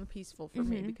 emphasis on the peaceful for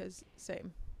me, because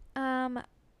same.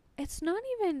 It's not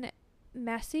even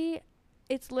messy.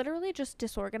 It's literally just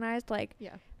disorganized. Like,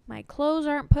 Yeah. my clothes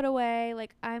aren't put away.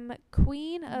 Like, I'm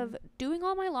queen of doing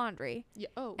all my laundry. Yeah.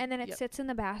 Oh. And then it sits in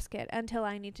the basket until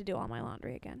I need to do all my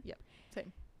laundry again. Yep.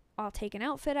 Same. I'll take an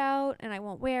outfit out and I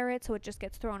won't wear it, so it just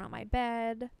gets thrown on my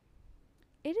bed.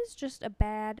 It is just a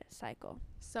bad cycle.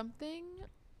 Something,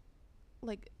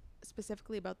 like,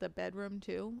 specifically about the bedroom,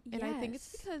 too. And I think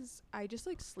it's because I just,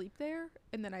 like, sleep there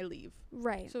and then I leave.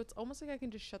 Right. So it's almost like I can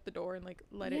just shut the door and, like,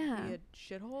 let it be a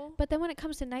shithole. But then when it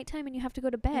comes to nighttime and you have to go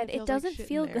to bed, it feels like doesn't shit in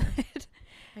feel there. good.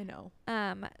 I know.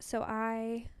 So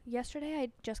yesterday I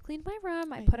just cleaned my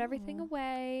room. I I put everything know.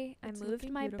 away. It's I moved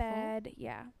looking my beautiful. bed.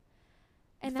 Yeah.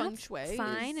 And Feng that's shui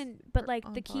fine. is But like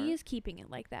on the key par. is keeping it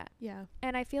like that. Yeah.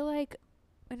 And I feel like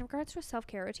in regards to a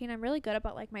self-care routine, I'm really good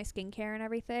about like my skincare and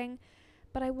everything.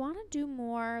 But I want to do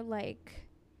more like,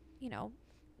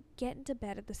 get into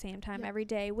bed at the same time every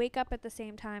day, wake up at the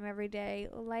same time every day,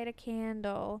 light a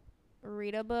candle,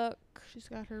 read a book. She's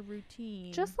got her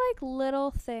routine. Just like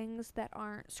little things that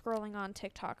aren't scrolling on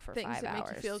TikTok for 5 hours. Things that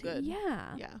make you feel good.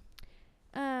 Yeah.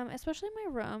 Yeah. Especially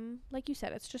my room. Like you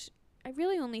said, it's just, I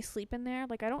really only sleep in there.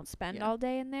 Like, I don't spend Yeah. all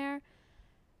day in there.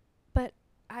 But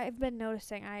I've been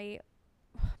noticing,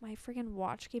 my friggin'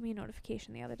 watch gave me a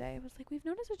notification the other day. It was like, we've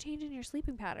noticed a change in your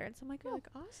sleeping patterns. I'm like, You're oh. like,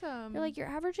 awesome. They're like, you're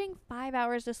averaging 5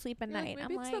 hours of sleep a You're night. like,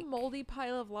 maybe I'm it's like, the moldy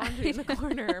pile of laundry in the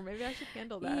corner. Maybe I should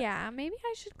handle that. yeah, maybe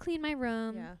I should clean my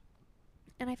room. Yeah.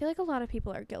 And I feel like a lot of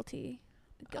people are guilty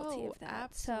of that.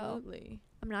 Absolutely.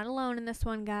 So I'm not alone in this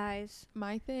one, guys.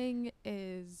 My thing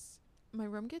is my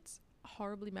room gets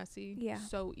horribly messy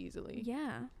so easily.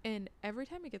 Yeah. And every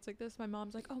time it gets like this, my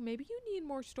mom's like, oh, maybe you need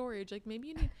more storage. Like, maybe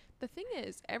you need... The thing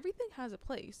is, everything has a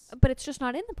place. But it's just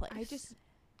not in the place. I just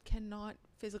cannot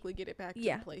physically get it back to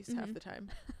the place half the time.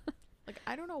 Like,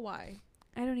 I don't know why.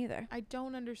 I don't either. I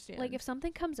don't understand. Like, if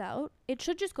something comes out, it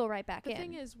should just go right back in. The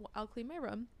thing is, I'll clean my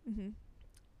room. Mm-hmm.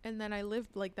 And then I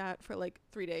lived like that for like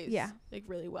 3 days. Yeah. Like,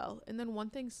 really well. And then one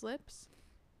thing slips.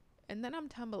 And then I'm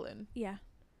tumbling. Yeah.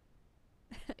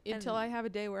 Until I have a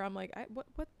day where I'm like,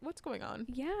 what's going on?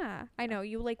 Yeah. I know.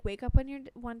 You, like, wake up on your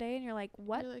one day and you're like,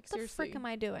 what You're like, the frick seriously. am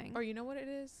I doing? Or you know what it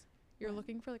is? You're What?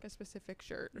 looking for like a specific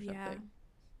shirt or Yeah. something.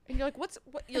 And you're like, what?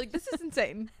 You're like, this is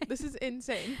insane. This is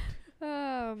insane.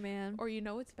 Oh, man. Or you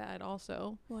know it's bad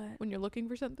also What? when you're looking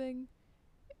for something.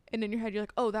 And in your head, you're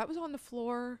like, oh, that was on the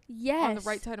floor Yes. on the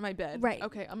right side of my bed. Right.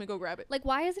 Okay, I'm going to go grab it. Like,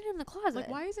 why is it in the closet? Like,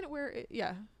 why isn't it where it...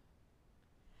 Yeah.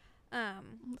 Yeah.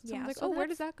 Someone's like, so oh, where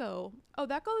does that go? Oh,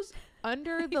 that goes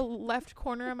under the left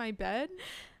corner of my bed.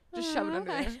 Just shove it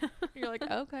under okay. there. You're like,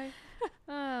 okay.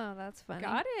 Oh, that's funny.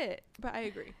 Got it. But I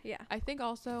agree. Yeah. I think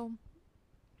also,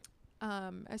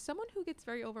 as someone who gets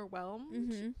very overwhelmed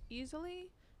Mm-hmm. easily,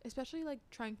 especially like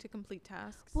trying to complete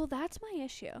tasks, Well, that's my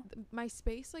issue. my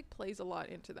space like plays a lot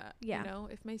into that. Yeah. You know,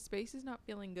 if my space is not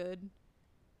feeling good,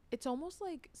 it's almost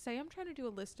like, say I'm trying to do a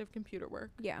list of computer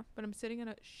work, Yeah. but I'm sitting in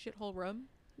a shithole room.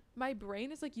 My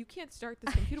brain is like, you can't start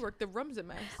this computer work. The room's a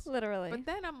mess. Literally. But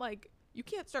then I'm like, you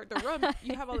can't start the room.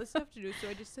 You have all this stuff to do. So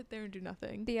I just sit there and do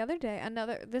nothing. The other day,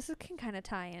 can kind of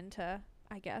tie into,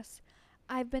 I guess,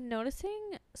 I've been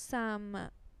noticing I'm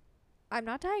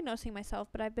not diagnosing myself,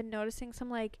 but I've been noticing some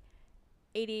like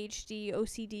ADHD,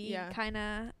 OCD kind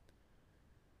of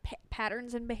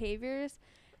patterns and behaviors.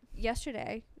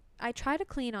 Yesterday, I try to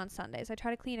clean on Sundays. I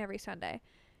try to clean every Sunday.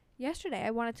 Yesterday,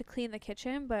 I wanted to clean the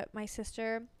kitchen, but my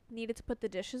sister needed to put the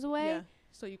dishes away. Yeah.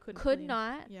 So you Could clean.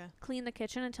 not Yeah. clean the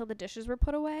kitchen until the dishes were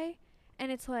put away.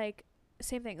 And it's like,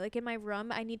 same thing. Like in my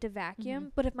room, I need to vacuum.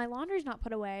 Mhm. But if my laundry's not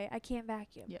put away, I can't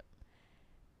vacuum. Yeah.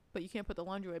 But you can't put the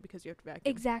laundry away because you have to vacuum.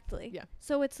 Exactly. Yeah.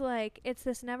 So it's like, it's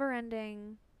this not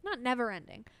never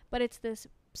ending, but it's this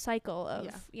cycle of,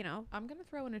 I'm going to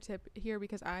throw in a tip here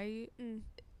because I Mm.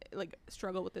 like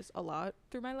struggle with this a lot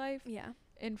through my life. Yeah.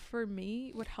 And for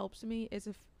me, what helps me is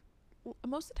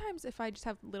most of the times if I just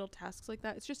have little tasks like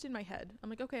that, it's just in my head. I'm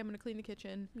like, okay, I'm going to clean the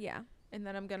kitchen Yeah. and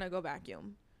then I'm going to go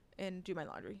vacuum and do my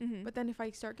laundry. Mhm. But then if I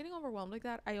start getting overwhelmed like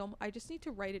that, I just need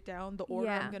to write it down, the order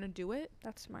Yeah. I'm going to do it.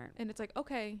 That's smart. And it's like,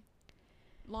 okay,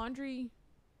 laundry,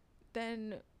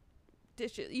 then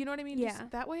dishes. You know what I mean? Yeah.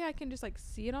 Just that way I can just like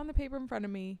see it on the paper in front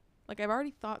of me. Like I've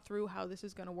already thought through how this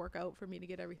is going to work out for me to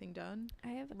get everything done.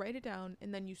 Write it down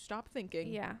and then you stop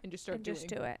thinking Yeah. and just start And doing. just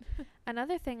do it.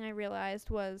 Another thing I realized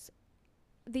was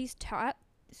these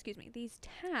these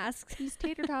tasks, These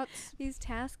tater tots. these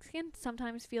tasks can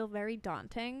sometimes feel very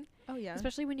daunting, Oh yeah.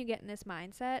 especially when you get in this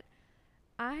mindset.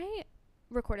 I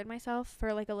recorded myself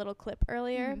for like a little clip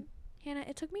earlier. Mhm. Hannah,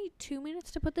 it took me 2 minutes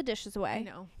to put the dishes I away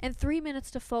know. and 3 minutes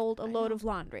to fold a I load know. of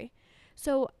laundry.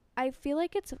 So I feel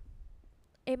like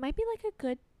it might be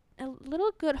like a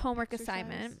little good homework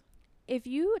assignment. Exercise. If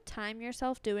you time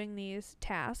yourself doing these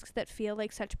tasks that feel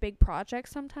like such big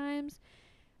projects sometimes,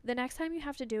 the next time you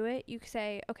have to do it, you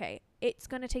say, okay, it's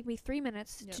going to take me 3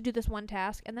 minutes Yep. to do this one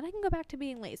task, and then I can go back to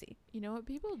being lazy. You know what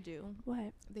people do?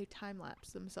 What? They time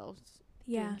lapse themselves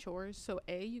Yeah. doing chores. So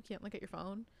you can't look at your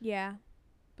phone, Yeah.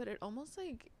 but it almost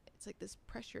like it's like this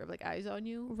pressure of like eyes on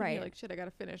you. And Right. you're like, shit, I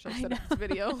gotta finish. I'll I set up this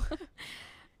video.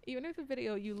 Even if a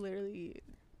video you literally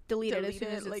Delete it as soon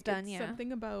as it's like done. it's Yeah.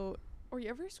 something about. Or you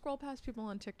ever scroll past people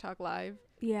on TikTok live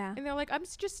Yeah. and they're like, I'm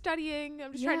just studying.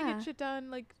 I'm just trying to Yeah. get shit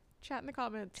done. Like, chat in the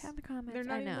comments. Chat in the comments. They're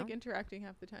not I even know. like interacting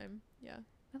half the time. Yeah,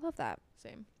 I love that.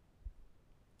 same.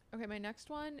 Okay, my next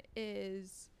one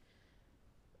is,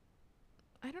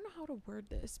 I don't know how to word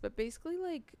this, but basically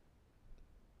like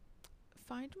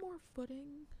find more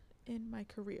footing in my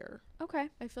career. Okay.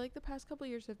 I feel like the past couple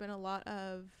years have been a lot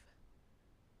of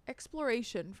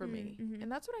exploration for me, Mhm.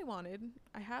 and that's what I wanted.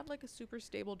 I had like a super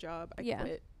stable job. I Yeah.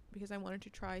 quit because I wanted to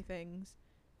try things,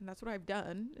 and that's what I've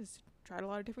done, is tried a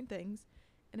lot of different things.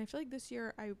 And I feel like this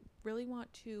year I really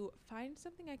want to find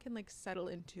something I can like settle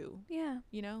into, Yeah.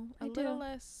 you know, a I little do.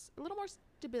 less, a little more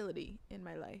stability in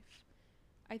my life.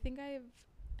 I think I've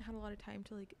had a lot of time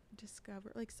to like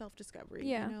discover, like self-discovery,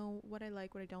 Yeah. you know, what I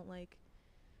like, what I don't like.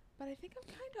 But I think I'm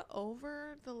kind of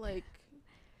over the like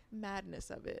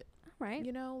madness of it. Right.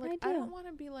 You know, like I don't want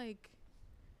to be like,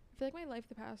 I feel like my life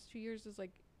the past 2 years is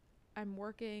like I'm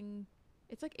working,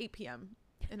 it's like 8 p.m.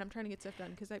 and I'm trying to get stuff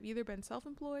done because I've either been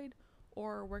self-employed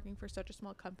or working for such a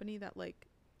small company that like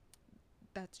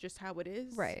that's just how it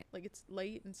is. Right. Like it's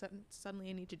late and suddenly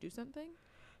I need to do something.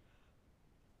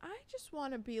 I just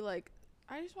want to be like,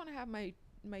 I just want to have my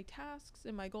tasks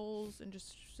and my goals and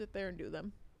just sit there and do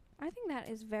them. I think that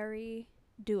is very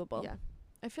doable. Yeah.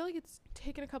 I feel like it's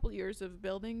taken a couple years of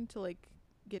building to like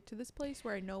get to this place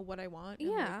where I know what I want. And,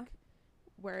 Yeah. like,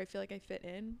 where I feel like I fit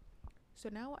in. So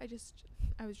now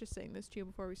I was just saying this to you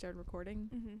before we started recording.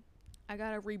 Mm-hmm. I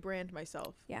gotta rebrand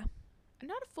myself. Yeah. And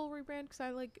not a full rebrand because I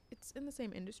like it's in the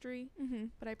same industry, Mm-hmm.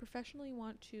 but I professionally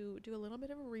want to do a little bit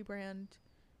of a rebrand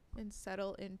and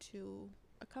settle into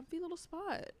a comfy little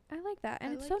spot. I like that.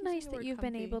 And I it's like so using nice the that word you've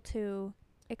been comfy. able to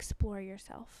explore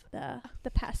yourself the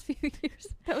past few years.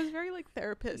 That was very like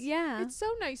therapist. Yeah. It's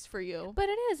so nice for you. But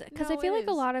it is, because No, I feel it like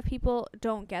a is. lot of people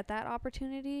don't get that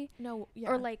opportunity No, yeah.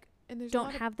 or like and there's a don't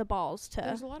lot of have the balls to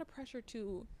there's a lot of pressure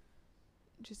to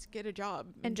just get a job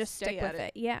and just stay stick at with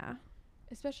it. Yeah.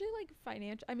 Especially like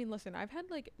financial. I mean, listen, I've had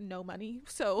like no money,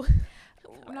 so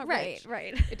I'm not right, rich.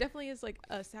 right. It definitely is like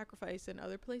a sacrifice in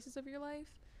other places of your life.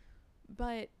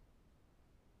 But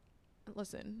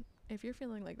listen, if you're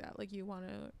feeling like that, like you want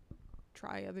to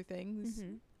try other things,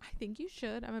 Mm-hmm. I think you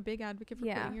should. I'm a big advocate for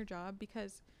Yeah. quitting your job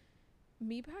because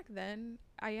me back then,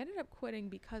 I ended up quitting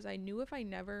because I knew if I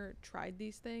never tried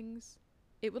these things,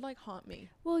 it would like haunt me.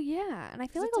 Well, yeah, and I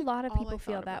feel 'Cause like it's, a like, lot of all I people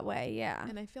feel thought that about. way. Yeah.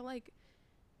 And I feel like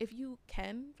if you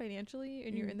can financially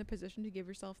and you're Mm. in the position to give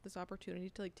yourself this opportunity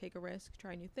to like take a risk,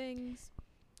 try new things,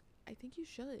 I think you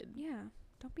should. Yeah.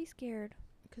 Don't be scared.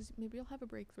 Because maybe you'll have a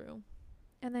breakthrough.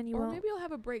 And then you Or won't. maybe you'll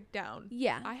have a breakdown.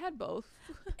 Yeah. I had both.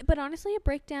 But honestly, a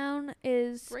breakdown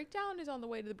is Breakdown is on the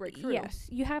way to the breakthrough. yes.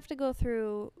 You have to go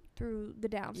through the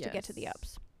downs to get to the Yes.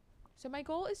 ups. So my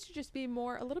goal is to just be a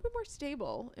little bit more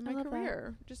stable in I my love that.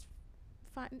 career. Just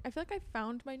find. I feel like I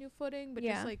found my new footing, but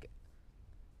Yeah. just like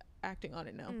acting on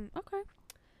it now. Okay.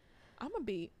 I'm gonna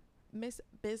be Miss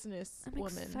Business I'm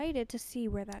Woman. excited to see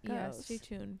where that goes. Yeah, stay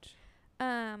tuned.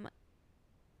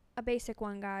 A basic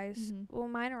one, guys. Mhm. Well,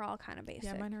 mine are all kind of basic.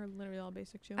 Yeah, mine are literally all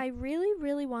basic too. I really,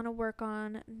 really want to work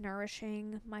on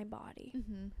nourishing my body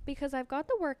Mm-hmm. because I've got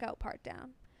the workout part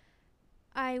down.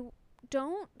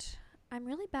 I'm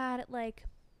really bad at like,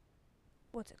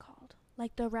 what's it called?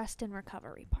 Like the rest and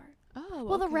recovery part. Oh,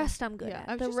 Well, the okay. rest I'm good Yeah, at.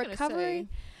 I was The just gonna recovery,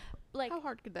 say, like, how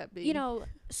hard could that be? you know,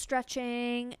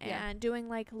 stretching Yeah. and doing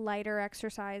like lighter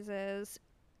exercises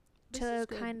This to is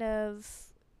good. kind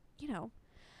of, you know,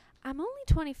 I'm only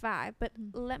 25, but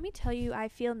Mhm. let me tell you, I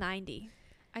feel 90.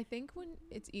 I think when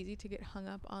it's easy to get hung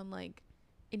up on like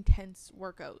intense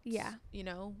workouts. Yeah. You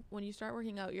know, when you start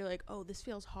working out, you're like, oh, this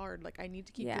feels hard. Like I need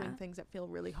to keep Yeah. doing things that feel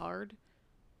really hard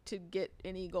to get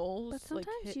any goals. But sometimes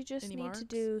like, hit you just any need to marks.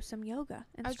 do some yoga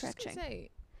and I was stretching. just gonna say,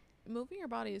 moving your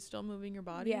body is still moving your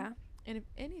body. Yeah. And if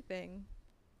anything,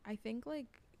 I think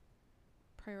like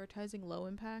prioritizing low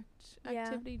impact Yeah.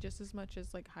 activity just as much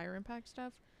as like higher impact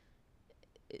stuff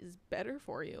is better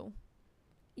for you.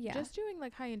 Yeah. Just doing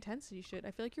like high intensity shit,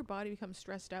 I feel like your body becomes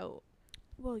stressed out.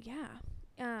 Well, yeah.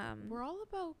 We're all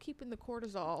about keeping the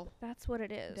cortisol That's what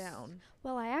it is. down.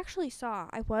 Well, I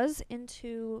was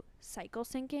into cycle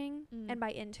syncing, and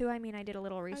by into I mean I did a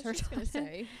little I was research just on gonna it.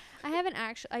 say,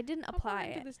 I didn't how far apply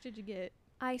into it. this did you get?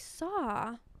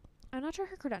 I'm not sure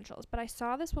her credentials, but I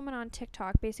saw this woman on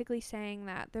TikTok basically saying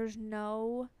that there's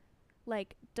no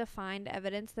like defined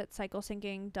evidence that cycle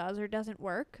syncing does or doesn't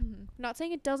work. Mm-hmm. I'm not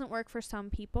saying it doesn't work for some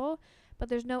people, but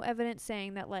there's no evidence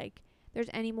saying that like there's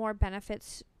any more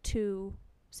benefits to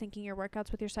syncing your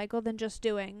workouts with your cycle than just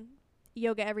doing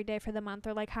yoga every day for the month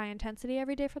or like high intensity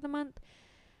every day for the month.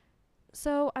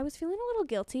 So I was feeling a little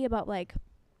guilty about like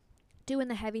doing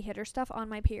the heavy hitter stuff on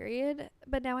my period,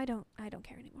 but now I don't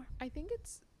care anymore. I think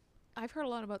I've heard a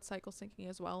lot about cycle syncing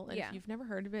as well, and Yeah. if you've never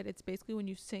heard of it, it's basically when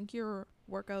you sync your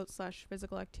workout /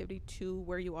 physical activity to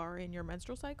where you are in your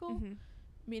menstrual cycle. Mm-hmm.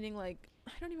 Meaning, like,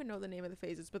 I don't even know the name of the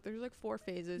phases, but there's like 4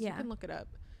 phases. Yeah. You can look it up.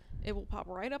 It will pop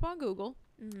right up on Google.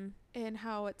 Mm-hmm. And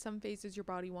how at some phases your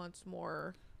body wants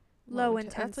more Low that's,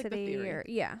 like, the intensity theory. or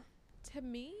yeah. To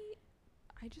me,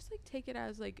 I just like take it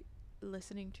as like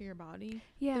listening to your body.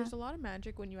 Yeah. There's a lot of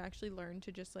magic when you actually learn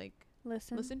to just like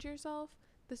listen to yourself.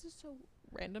 This is so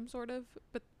random sort of,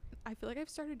 but I feel like I've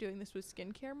started doing this with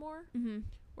skincare more, Mm-hmm.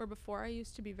 where before I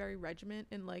used to be very regiment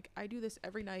and like I do this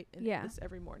every night and Yeah. this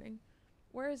every morning.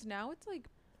 Whereas now it's like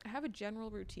I have a general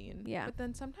routine. Yeah. But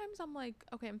then sometimes I'm like,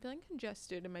 okay, I'm feeling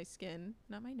congested in my skin,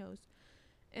 not my nose.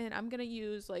 And I'm going to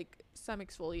use like some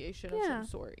exfoliation of Yeah. some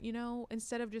sort, you know,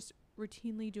 instead of just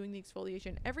routinely doing the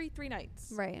exfoliation every 3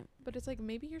 nights. Right. But it's like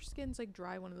maybe your skin's like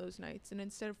dry one of those nights, and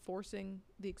instead of forcing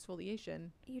the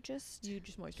exfoliation, You just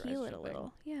moisturize heal it a something.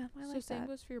 little. Yeah, I So like same that.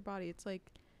 goes for your body. It's like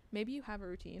maybe you have a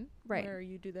routine Right. where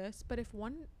you do this, but if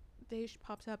one day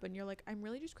pops up and you're like, I'm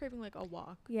really just craving like a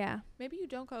walk, Yeah. maybe you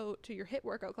don't go to your HIIT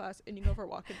workout class and you go for a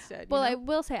walk instead. Well, you I know?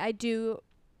 will say I do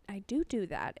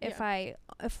that Yeah.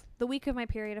 if the week of my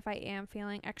period, if I am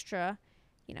feeling extra,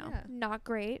 Yeah. not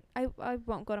great, I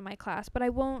won't go to my class, but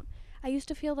I used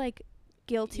to feel like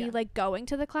guilty Yeah. like going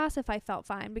to the class if I felt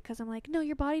fine, because I'm like, no,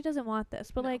 your body doesn't want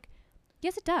this, but No. like,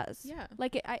 yes, it does. Yeah.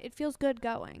 Like it feels good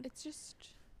going. It's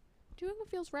just doing what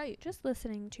feels right. Just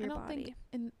listening to I your don't body. think,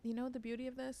 and you know the beauty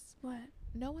of this, What?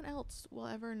 no one else will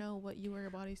ever know what you or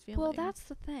your body's feeling. Well, that's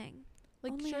the thing.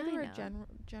 like only sure I there are know.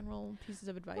 general pieces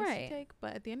of advice Right. to take,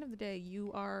 but at the end of the day,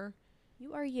 you are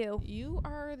You are you.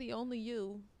 the only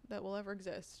you that will ever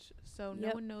exist. So no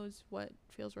Yep. one knows what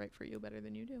feels right for you better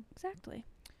than you do. Exactly.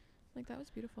 Like that was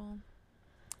beautiful.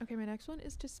 Okay, my next one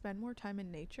is to spend more time in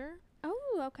nature.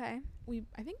 Oh, okay.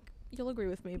 I think you'll agree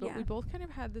with me, but Yeah. we both kind of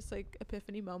had this like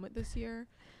epiphany moment this year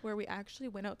where we actually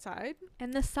went outside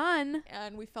And the sun.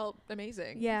 and we felt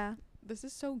amazing. Yeah. This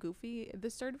is so goofy.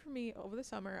 This started for me over the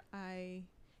summer.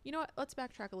 You know what? Let's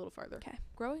backtrack a little farther. 'Kay.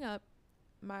 Growing up,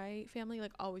 my family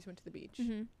like always went to the beach.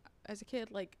 Mm-hmm. As a kid,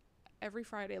 like every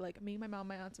Friday, like me, my mom,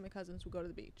 my aunts, and my cousins would go to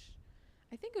the beach.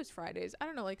 I think it was Fridays. I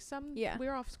don't know. Like Yeah. we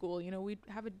were off school. You know, we'd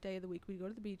have a day of the week. We'd go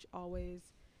to the beach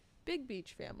always. Big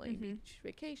beach family, Mhm. beach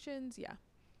vacations. Yeah.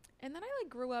 And then I like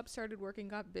grew up, started working,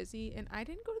 got busy, and I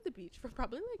didn't go to the beach for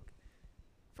probably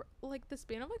like the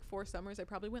span of like 4 summers. I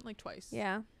probably went like twice.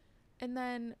 Yeah. And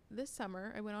then this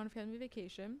summer, I went on a family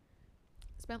vacation,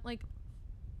 spent like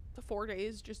the 4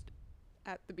 days just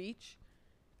at the beach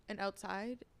and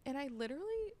outside, and I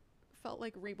literally felt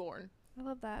like reborn. I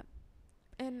love that.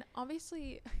 And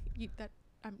obviously, that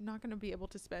I'm not going to be able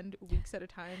to spend weeks at a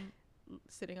time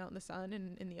sitting out in the sun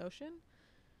and in the ocean.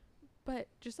 But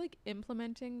just like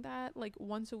implementing that, like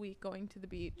once a week going to the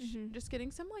beach, Mhm. just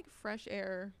getting some like fresh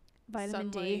air, Vitamin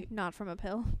D, sunlight, not from a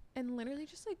pill. and literally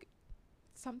just like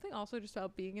something also just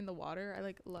about being in the water I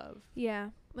like love.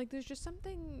 Yeah. Like there's just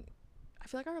something, I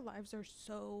feel like our lives are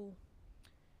so,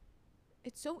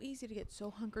 it's so easy to get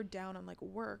so hunkered down on like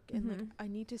work and like Mhm. I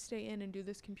need to stay in and do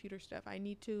this computer stuff. I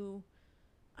need to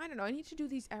do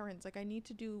these errands. Like I need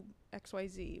to do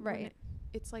XYZ. when Right.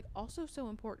 It's like also so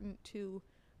important to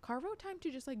carve out time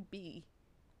to just like be,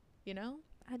 you know?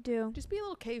 I do. Just be a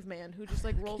little caveman who just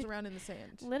like rolls around in the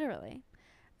sand. Literally.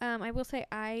 I will say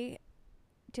I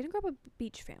didn't grow up a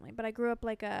beach family, but I grew up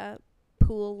like a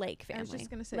pool lake family. I was just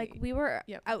gonna say, like we were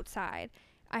yep. outside.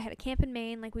 I had a camp in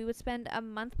Maine. Like we would spend a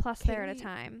month plus there at a Kaylee-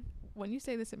 time. when you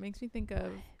say this, it makes me think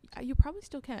of, you probably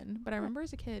still can, but I remember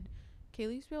as a kid,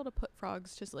 Kaylee used to be able to put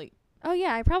frogs to sleep. Oh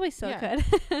yeah, I probably still Yeah.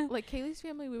 could. Like Kaylee's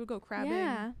family, we would go crabbing.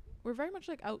 Yeah. We're very much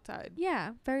like outside.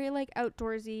 Yeah, very like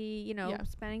outdoorsy, Yeah.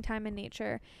 spending time in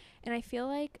nature. And I feel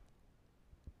like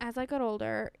as I got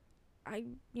older,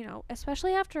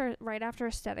 especially right after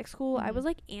aesthetic school, I was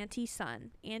like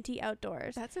anti-sun,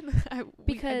 anti-outdoors. That's I think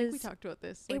we because talked about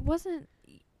this. it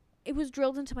was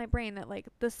drilled into my brain that like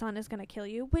the sun is going to kill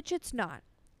you, which it's not.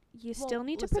 You still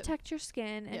need to protect your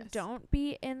skin and don't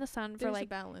be in the sun for like a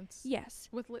balance. Yes.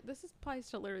 This applies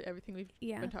to literally everything we've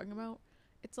been talking about.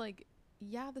 It's like,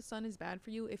 yeah, the sun is bad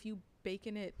for you if you bake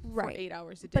in it for 8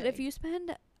 hours a day. But if you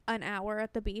spend an hour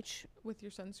at the beach with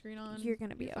your sunscreen on, you're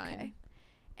going to be okay. Fine.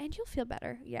 And you'll feel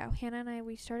better. Yeah, Hannah and I,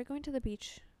 we started going to the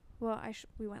beach. Well,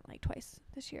 we went like twice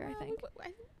this year, I think.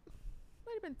 Might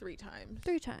have been 3 times.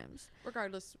 3 times.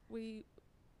 Regardless, we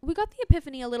got the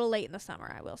epiphany a little late in the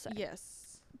summer, I will say.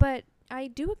 Yes. But I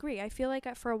do agree. I feel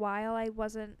like for a while I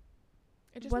wasn't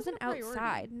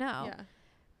outside. No. Yeah.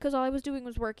 Because all I was doing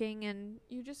was working, and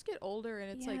you just get older,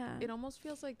 and it's like it almost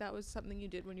feels like that was something you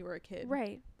did when you were a kid.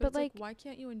 Right. But it's like, why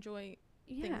can't you enjoy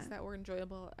things that were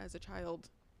enjoyable as a child,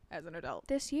 as an adult?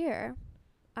 This year,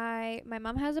 my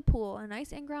mom has a pool, a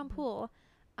nice in-ground pool.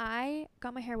 I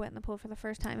got my hair wet in the pool for the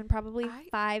first time in probably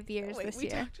 5 years this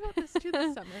year. We talked about this too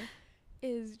this summer.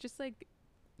 Is just like,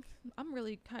 I'm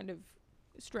really kind of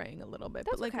straying a little bit.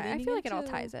 That's but like, okay. I feel like it all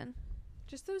ties in.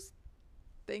 Just those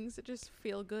things that just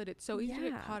feel good. It's so easy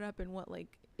to get caught up in what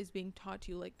like is being taught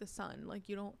to you, like the sun. Like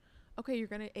you don't, you're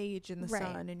gonna age in the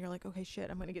sun, and you're like, okay,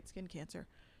 shit, I'm gonna get skin cancer.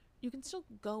 You can still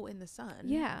go in the sun.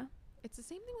 Yeah. It's the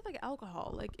same thing with like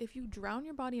alcohol. Like if you drown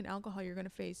your body in alcohol, you're gonna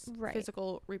face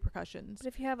physical repercussions. But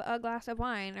if you have a glass of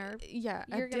wine or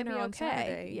you're gonna be okay. on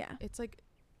Saturday, yeah, it's like,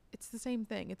 it's the same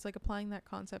thing. It's like applying that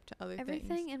concept to other things.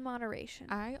 Everything in moderation.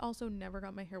 I also never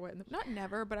got my hair wet. Not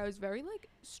never, but I was very like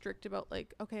strict about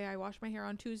like, okay, I wash my hair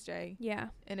on Tuesday. Yeah.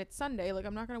 And it's Sunday. Like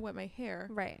I'm not going to wet my hair.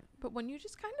 Right. But when you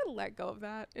just kind of let go of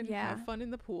that and have fun in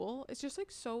the pool, it's just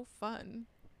like so fun.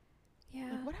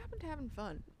 Yeah. Like, what happened to having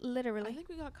fun? Literally. I think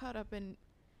we got caught up in,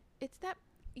 it's that,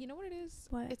 you know what it is?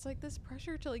 What? It's like this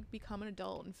pressure to like become an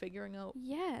adult and figuring out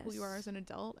who you are as an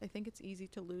adult. I think it's easy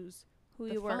to lose who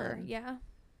you were. Yeah.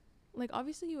 Like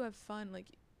obviously you have fun, like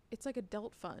it's like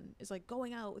adult fun is like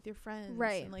going out with your friends,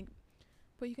 right? And like,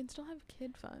 but you can still have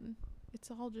kid fun. It's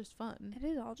all just fun. It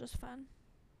is all just fun.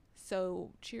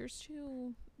 So cheers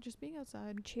to just being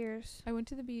outside. Cheers. I went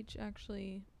to the beach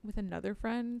actually with another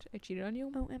friend. I cheated on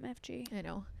you. Oh, MFG. I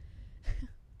know.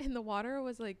 And the water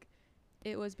was like,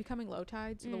 it was becoming low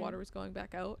tide, so the water was going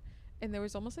back out, and there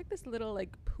was almost like this little like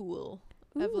pool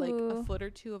of like a foot or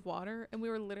two of water, and we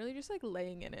were literally just like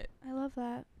laying in it. I love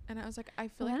that. And I was like, I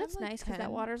feel like that's I'm, like, nice because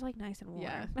that water's like nice and warm.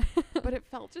 Yeah. But it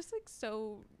felt just like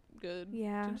so good.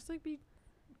 Yeah. To just like be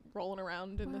rolling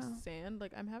around in the sand.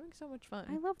 Like I'm having so much fun.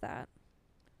 I love that.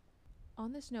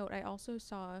 On this note, I also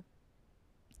saw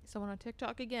someone on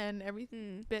TikTok again. Every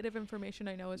bit of information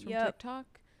I know is from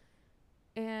TikTok.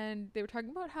 And they were talking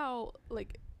about how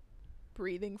like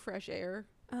breathing fresh air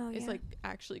is like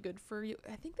actually good for you.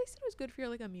 I think they said it was good for your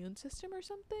like immune system or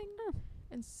something.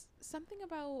 And something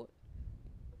about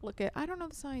I don't know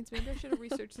the science. Maybe I should have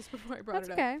researched this before I brought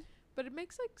it up. Okay. But it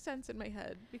makes like sense in my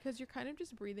head because you're kind of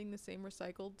just breathing the same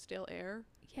recycled stale air.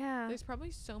 Yeah. There's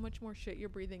probably so much more shit you're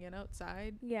breathing in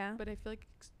outside. Yeah. But I feel like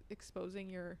exposing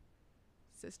your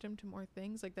system to more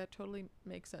things, like that totally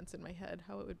makes sense in my head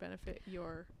how it would benefit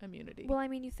your immunity. Well, I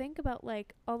mean, you think about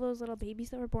like all those little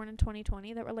babies that were born in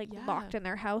 2020 that were like locked in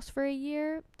their house for a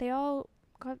year. They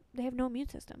have no immune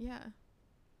system. Yeah.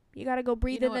 You got to go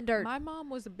breathe in the dirt. My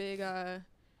mom was a big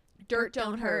dirt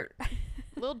don't hurt.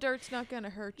 Little dirt's not gonna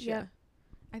hurt you. Yep.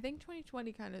 I think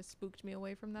 2020 kind of spooked me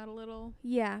away from that a little.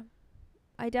 Yeah.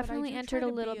 I definitely entered a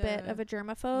little bit of a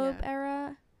germaphobe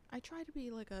era. I try to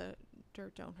be like a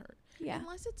dirt don't hurt. Yeah.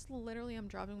 Unless it's literally I'm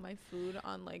dropping my food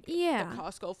on like the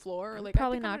Costco floor, or like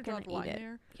probably not gonna eat it.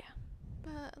 There. Yeah.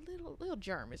 But a little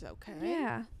germ is okay.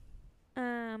 Yeah.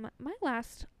 My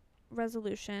last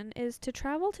resolution is to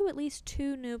travel to at least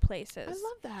 2 new places. I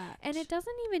love that. And it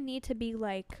doesn't even need to be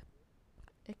like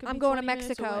I'm be going to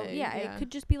Mexico. Yeah, it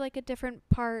could just be like a different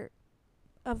part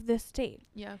of this state.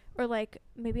 Yeah. Or like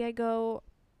maybe I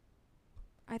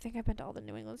think I've been to all the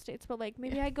New England states, but like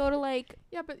maybe I go to like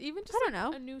but even just I don't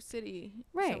know, a new city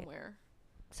somewhere.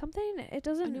 Something it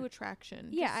doesn't a new attraction.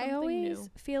 Yeah, I always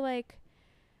feel like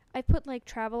I put like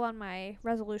travel on my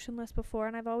resolution list before,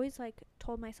 and I've always like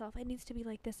told myself it needs to be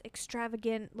like this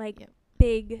extravagant like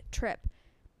big trip.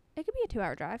 It could be a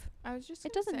 2-hour drive. I was just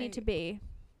it doesn't need to be.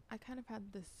 I kind of had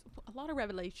a lot of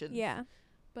revelations. Yeah.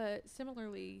 But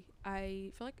similarly,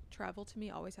 I feel like travel to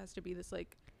me always has to be this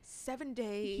like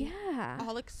 7-day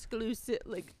all exclusive,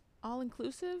 like all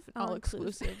inclusive.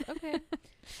 Okay.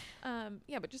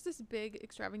 But just this big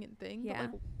extravagant thing. Yeah.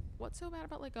 But like, what's so bad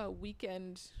about like a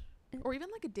weekend or even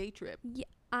like a day trip? Yeah.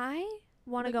 I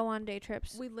want to Like, go on day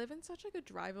trips. we live in such like a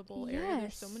drivable area.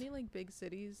 There's so Yes. many like big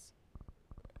cities,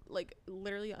 like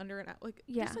literally under an hour. Like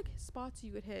Yeah. just like spots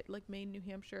you could hit, like Maine, New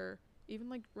Hampshire, even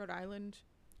like Rhode Island.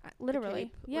 the Literally.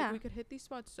 Cape. Yeah. Like, we could hit these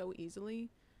spots so easily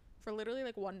for literally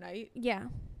like one night. Yeah.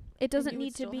 It and doesn't you would need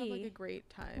to still have, like, a be. great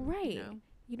time. Right. You know?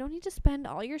 You don't need to spend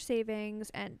all your savings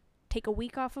and take a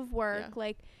week off of work. Yeah.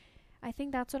 Like, I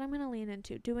think that's what I'm going to lean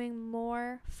into. Doing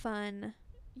more fun,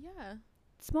 Yeah.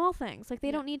 small things. Like, they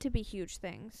Yeah. don't need to be huge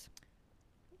things.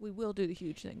 We will do the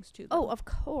huge things too. Oh, though. of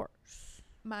course.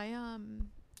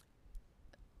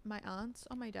 My aunts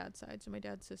on my dad's side, so my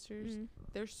dad's sisters, Mm.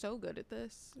 they're so good at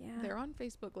this. Yeah. They're on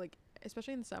Facebook, like,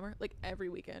 especially in the summer, like every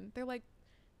weekend. They're like,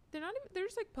 they're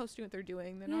just like posting what they're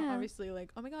doing. They're not Yeah. obviously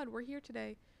like, oh my God, we're here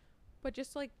today. But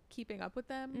just like keeping up with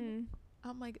them. Mm.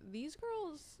 I'm like, these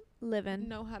girls Living.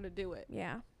 know how to do it.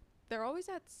 Yeah. They're always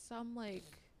at some like,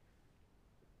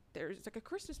 there's like a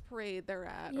Christmas parade they're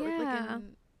at, or Yeah. like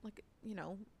in like, you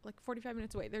know, like 45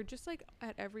 minutes away. They're just like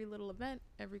at every little event,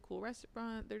 every cool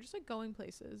restaurant. They're just like going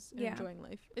places and Yeah. enjoying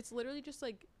life. It's literally just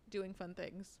like doing fun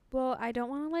things. Well, I don't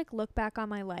want to, like, look back on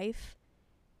my life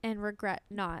and regret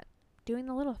not doing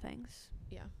the little things.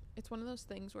 Yeah. It's one of those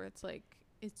things where it's like,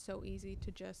 it's so easy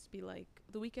to just be like,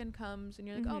 the weekend comes and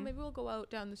you're like, oh, Mhm. maybe we'll go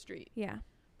out down the street. Yeah.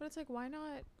 But it's like, why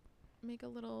not make a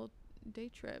little day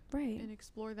trip Right. and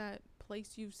explore that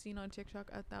place you've seen on TikTok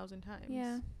 1,000 times?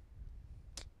 Yeah.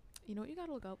 You know what you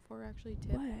gotta look out for, actually,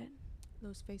 Tip? What?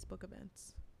 Those Facebook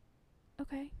events.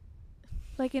 Okay.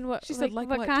 Like, in what? She said, like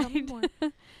what? kind? Tell me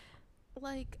more.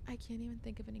 Like, I can't even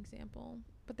think of an example.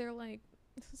 But they're like,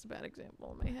 this is a bad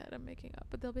example in my head I'm making up.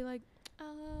 But they'll be like, I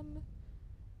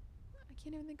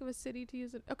can't even think of a city to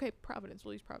use it. Okay, Providence.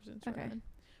 We'll use Providence, Rhode Okay. Island.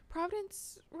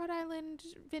 Providence, Rhode Island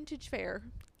Vintage Fair.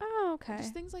 Oh, okay.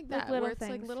 Just things like Like that. little where it's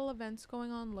like things. little events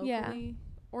going on locally. Yeah.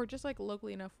 Or just like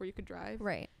locally enough where you could drive.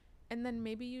 Right. And then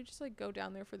maybe you just like go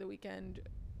down there for the weekend,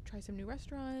 try some new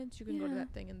restaurants. You can go to Yeah.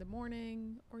 that thing in the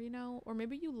morning, or, you know, or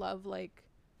maybe you love Legos.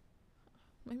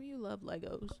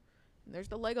 And there's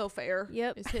the Lego Fair.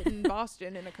 Yep. It's hitting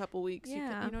Boston in a couple weeks.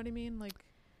 Yeah. You know what I mean? Like,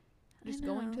 I just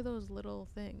going know. to those little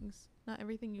things. Not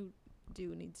everything you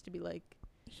do needs to be like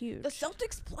Huge. the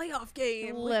Celtics playoff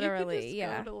game. Literally, like, you could just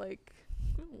yeah. Go to like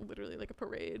literally like a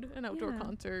parade, an outdoor Yeah.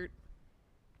 concert.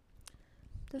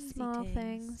 The Easy small things.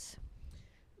 things.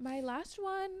 My last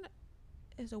one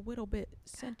is a little bit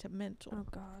sentimental. Oh,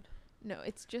 God. No,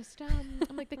 it's just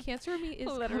I'm like, the cancer in me is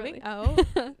Literally. coming out.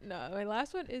 No, my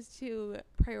last one is to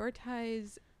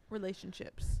prioritize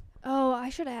relationships Oh, I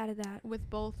should have added that. with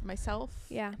both myself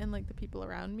Yeah. and like the people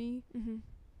around me. Mm-hmm.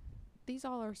 These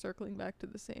all are circling back to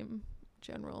the same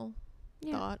general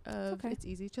Yeah. thought of okay. it's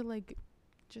easy to like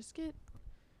just get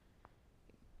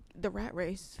the rat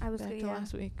race. I was back go- to yeah.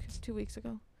 last week, 2 weeks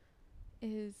ago.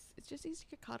 It's just easy to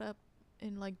get caught up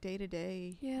in like day to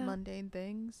day Yeah. mundane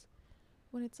things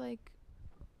when it's like,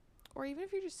 or even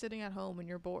if you're just sitting at home and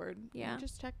you're bored, Yeah.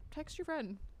 just text your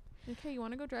friend. Like, hey, you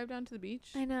want to go drive down to the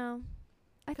beach? I know.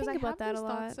 I 'Cause think about have that a those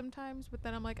lot. thoughts sometimes, but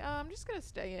then I'm like, oh, I'm just gonna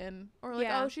stay in, or like,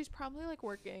 Yeah. oh, she's probably like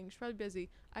working, she's probably busy.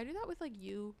 I do that with like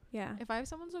you. Yeah. If I have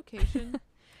someone's location,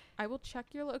 I will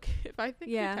check your location. If I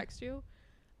think Yeah. they text you,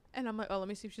 and I'm like, oh, let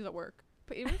me see if she's at work.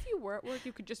 But even if you were at work,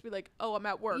 you could just be like, oh, I'm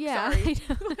at work. Yeah, Sorry.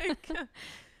 I know.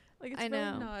 like it's I really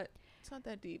know. not. It's not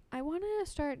that deep. I want to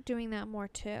start doing that more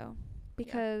too,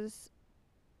 because,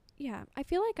 yeah, I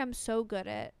feel like I'm so good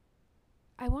at.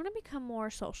 I want to become more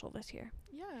social this year.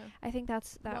 Yeah. I think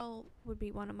that Well, would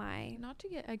be one of my. not to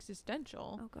get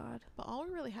existential, Oh God. but all we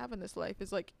really have in this life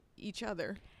is like each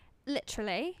other.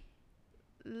 Literally.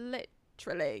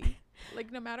 Literally.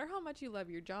 Like, no matter how much you love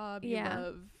your job, you Yeah.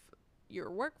 love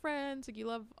your work friends, like you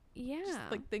love Yeah.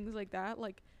 just like things like that.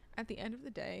 Like, at the end of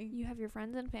the day, you have your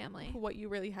friends and family. what you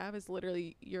really have is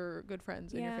literally your good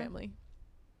friends and your Yeah. family.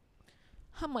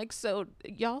 I'm like, so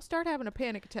y'all start having a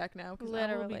panic attack now, because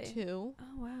I will be Literally. too.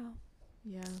 Oh wow.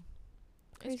 Yeah.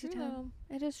 Crazy It's true time.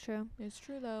 It is true. though. It's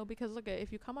true though, because look,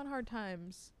 if you come on hard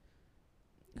times,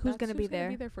 Who's that's gonna be there?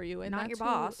 Be there for you, and Not your that's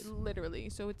boss. literally.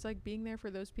 So it's like being there for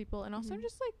those people, and also Mhm.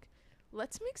 just like,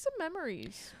 let's make some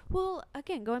memories. Well,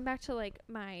 again, going back to like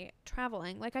my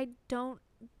traveling, like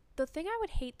the thing I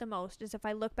would hate the most is if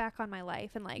I look back on my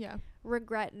life and like yeah.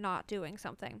 regret not doing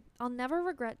something. I'll never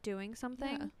regret doing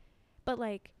something, Yeah. but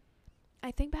like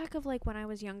I think back of like when I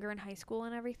was younger in high school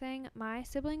and everything, my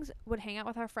siblings would hang out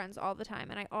with our friends all the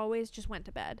time and I always just went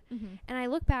to bed. Mm-hmm. And I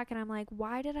look back and I'm like,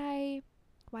 why did I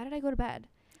go to bed?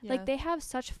 Like they have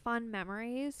such fun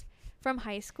memories from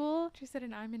high school She said,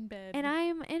 and I'm in bed. and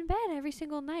I'm in bed every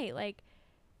single night. Like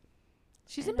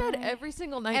She's in And bed every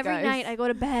single night, every guys. night I go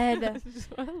to bed.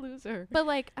 What a loser. But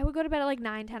like I would go to bed at like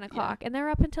 9, 10 o'clock, and they're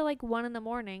up until like 1 in the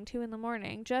morning, 2 in the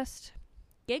morning, just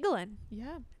giggling.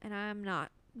 Yeah, And I'm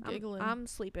not. giggling. I'm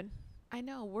sleeping. I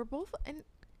know, we're both, and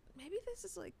maybe this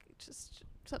is like just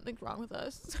something's wrong with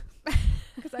us.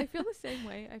 Because I feel the same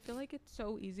way. I feel like it's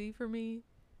so easy for me.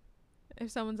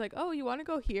 If someone's like, "Oh, you want to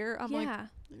go here?" I'm like, yeah.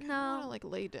 "I No. want to like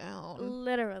lay down."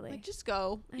 Literally. Like, just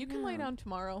go. I You can lay know. down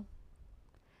tomorrow.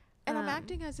 And I'm Um,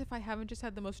 acting as if I haven't just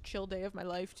had the most chill day of my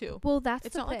life too. Well, that's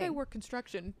It's the not thing. like I work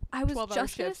construction. I was 12-hour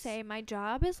just gonna shifts. say my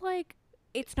job is like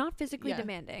it's not physically Yeah.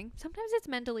 demanding. Sometimes it's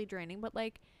mentally draining, but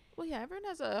like Well, yeah, everyone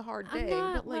has a hard I'm day,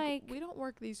 not, but like, like- we don't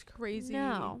work these crazy,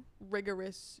 No.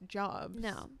 rigorous jobs.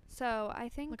 no. So I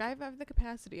think Like I have the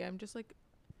capacity. I'm just like,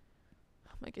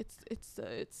 I'm like it's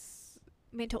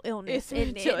mental illness. it's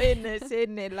isn't mental it? illness,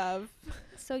 isn't it, love?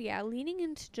 So yeah, leaning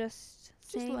into just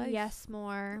saying life. yes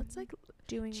more, It's like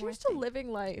doing more choose to things. living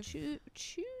life.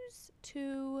 Choose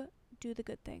to do the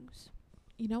good things.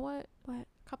 You know what? What?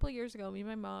 A couple of years ago, me and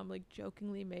my mom like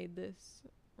jokingly made this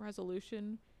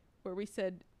resolution where we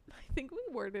said, I think we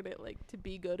worded it like to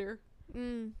be gooder,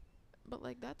 but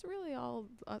like that's really all.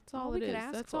 That's All all we it could is.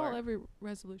 ask That's all for. every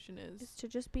resolution is. Is to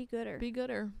just be gooder. Be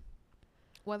gooder.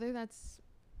 Whether that's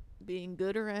being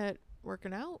gooder at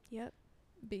working out, Yep.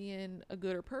 being a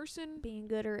gooder person. Being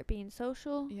gooder at being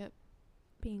social. Yep.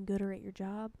 Being gooder at your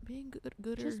job. Being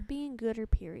gooder. Just being gooder,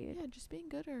 period. Yeah, just being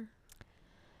gooder.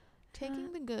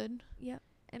 Taking the good Yep.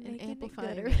 And and making it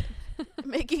amplifying gooder. it.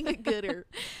 Making it gooder.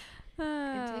 Oh.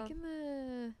 And taking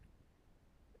the...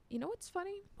 You know what's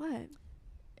funny? What?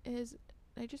 Is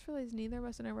I just realized neither of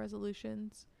us in our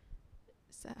resolutions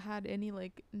had any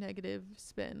like negative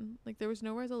spin. Like there was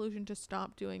no resolution to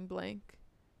stop doing blank.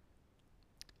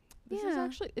 This is Yeah.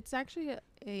 actually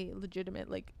a legitimate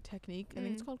like technique. I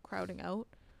think it's Mm. called crowding out,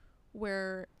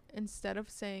 where instead of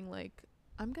saying like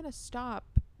I'm gonna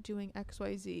stop doing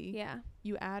XYZ, Yeah.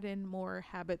 you add in more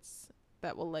habits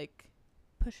that will like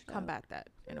Push it combat that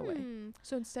in a way. Mm.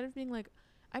 So instead of being like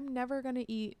I'm never gonna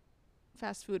eat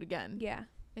fast food again, Yeah.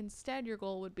 instead your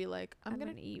goal would be like I'm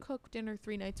gonna eat. cook dinner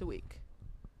 3 nights a week.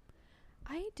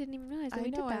 I didn't even realize that I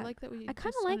we know. did that. I like that we I kinda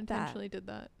just like that. unintentionally did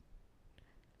that.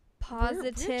 Positive.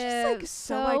 We're just like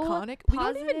so iconic. We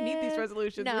don't even need these positive.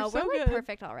 resolutions. No, we're so we're like good.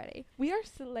 perfect already. We are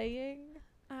slaying.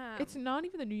 It's Um, not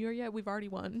even the new year yet. We've already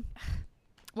won.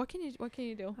 What can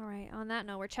you do? all right. On that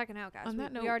note, we're checking out, guys. On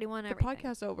that we note, already won The everything.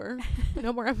 podcast's over.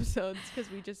 No more episodes because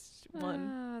we just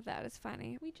won. Oh, that is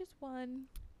funny. We just won.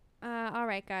 All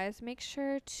right, guys. Make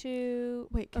sure to.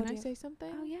 Wait, can do I you- say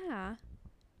something? Oh yeah.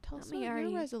 Tell let us me about already-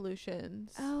 your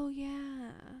resolutions. Oh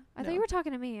yeah. I thought No. you were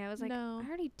talking to me. I was like, No. I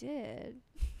already did.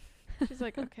 She's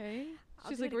like, okay. I'll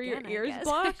She's do like, it were your again, I ears guess.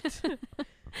 blocked?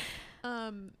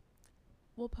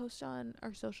 We'll post on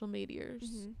our social medias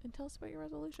Mhm. and tell us about your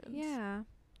resolutions. Yeah.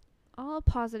 All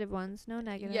positive ones. No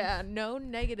negative. Yeah, no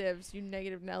negatives, you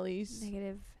negative Nellies.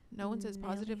 Negative. No one says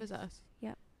positive as Nellies. us.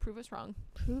 Yep. Prove us wrong.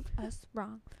 Prove us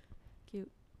wrong.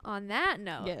 Cute. On that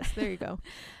note. Yes, there you go.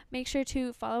 Make sure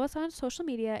to follow us on social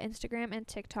media, Instagram and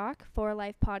TikTok, For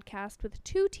Life Podcast with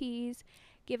 2 T's.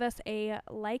 Give us a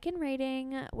like and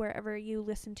rating wherever you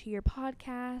listen to your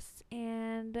podcasts.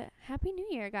 And Happy New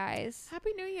Year, guys.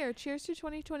 Happy New Year. Cheers to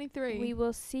 2023. We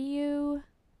will see you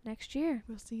next year.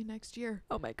 We'll see you next year.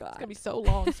 Oh my God. It's going to be so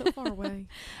long, so far away.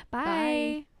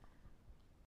 Bye.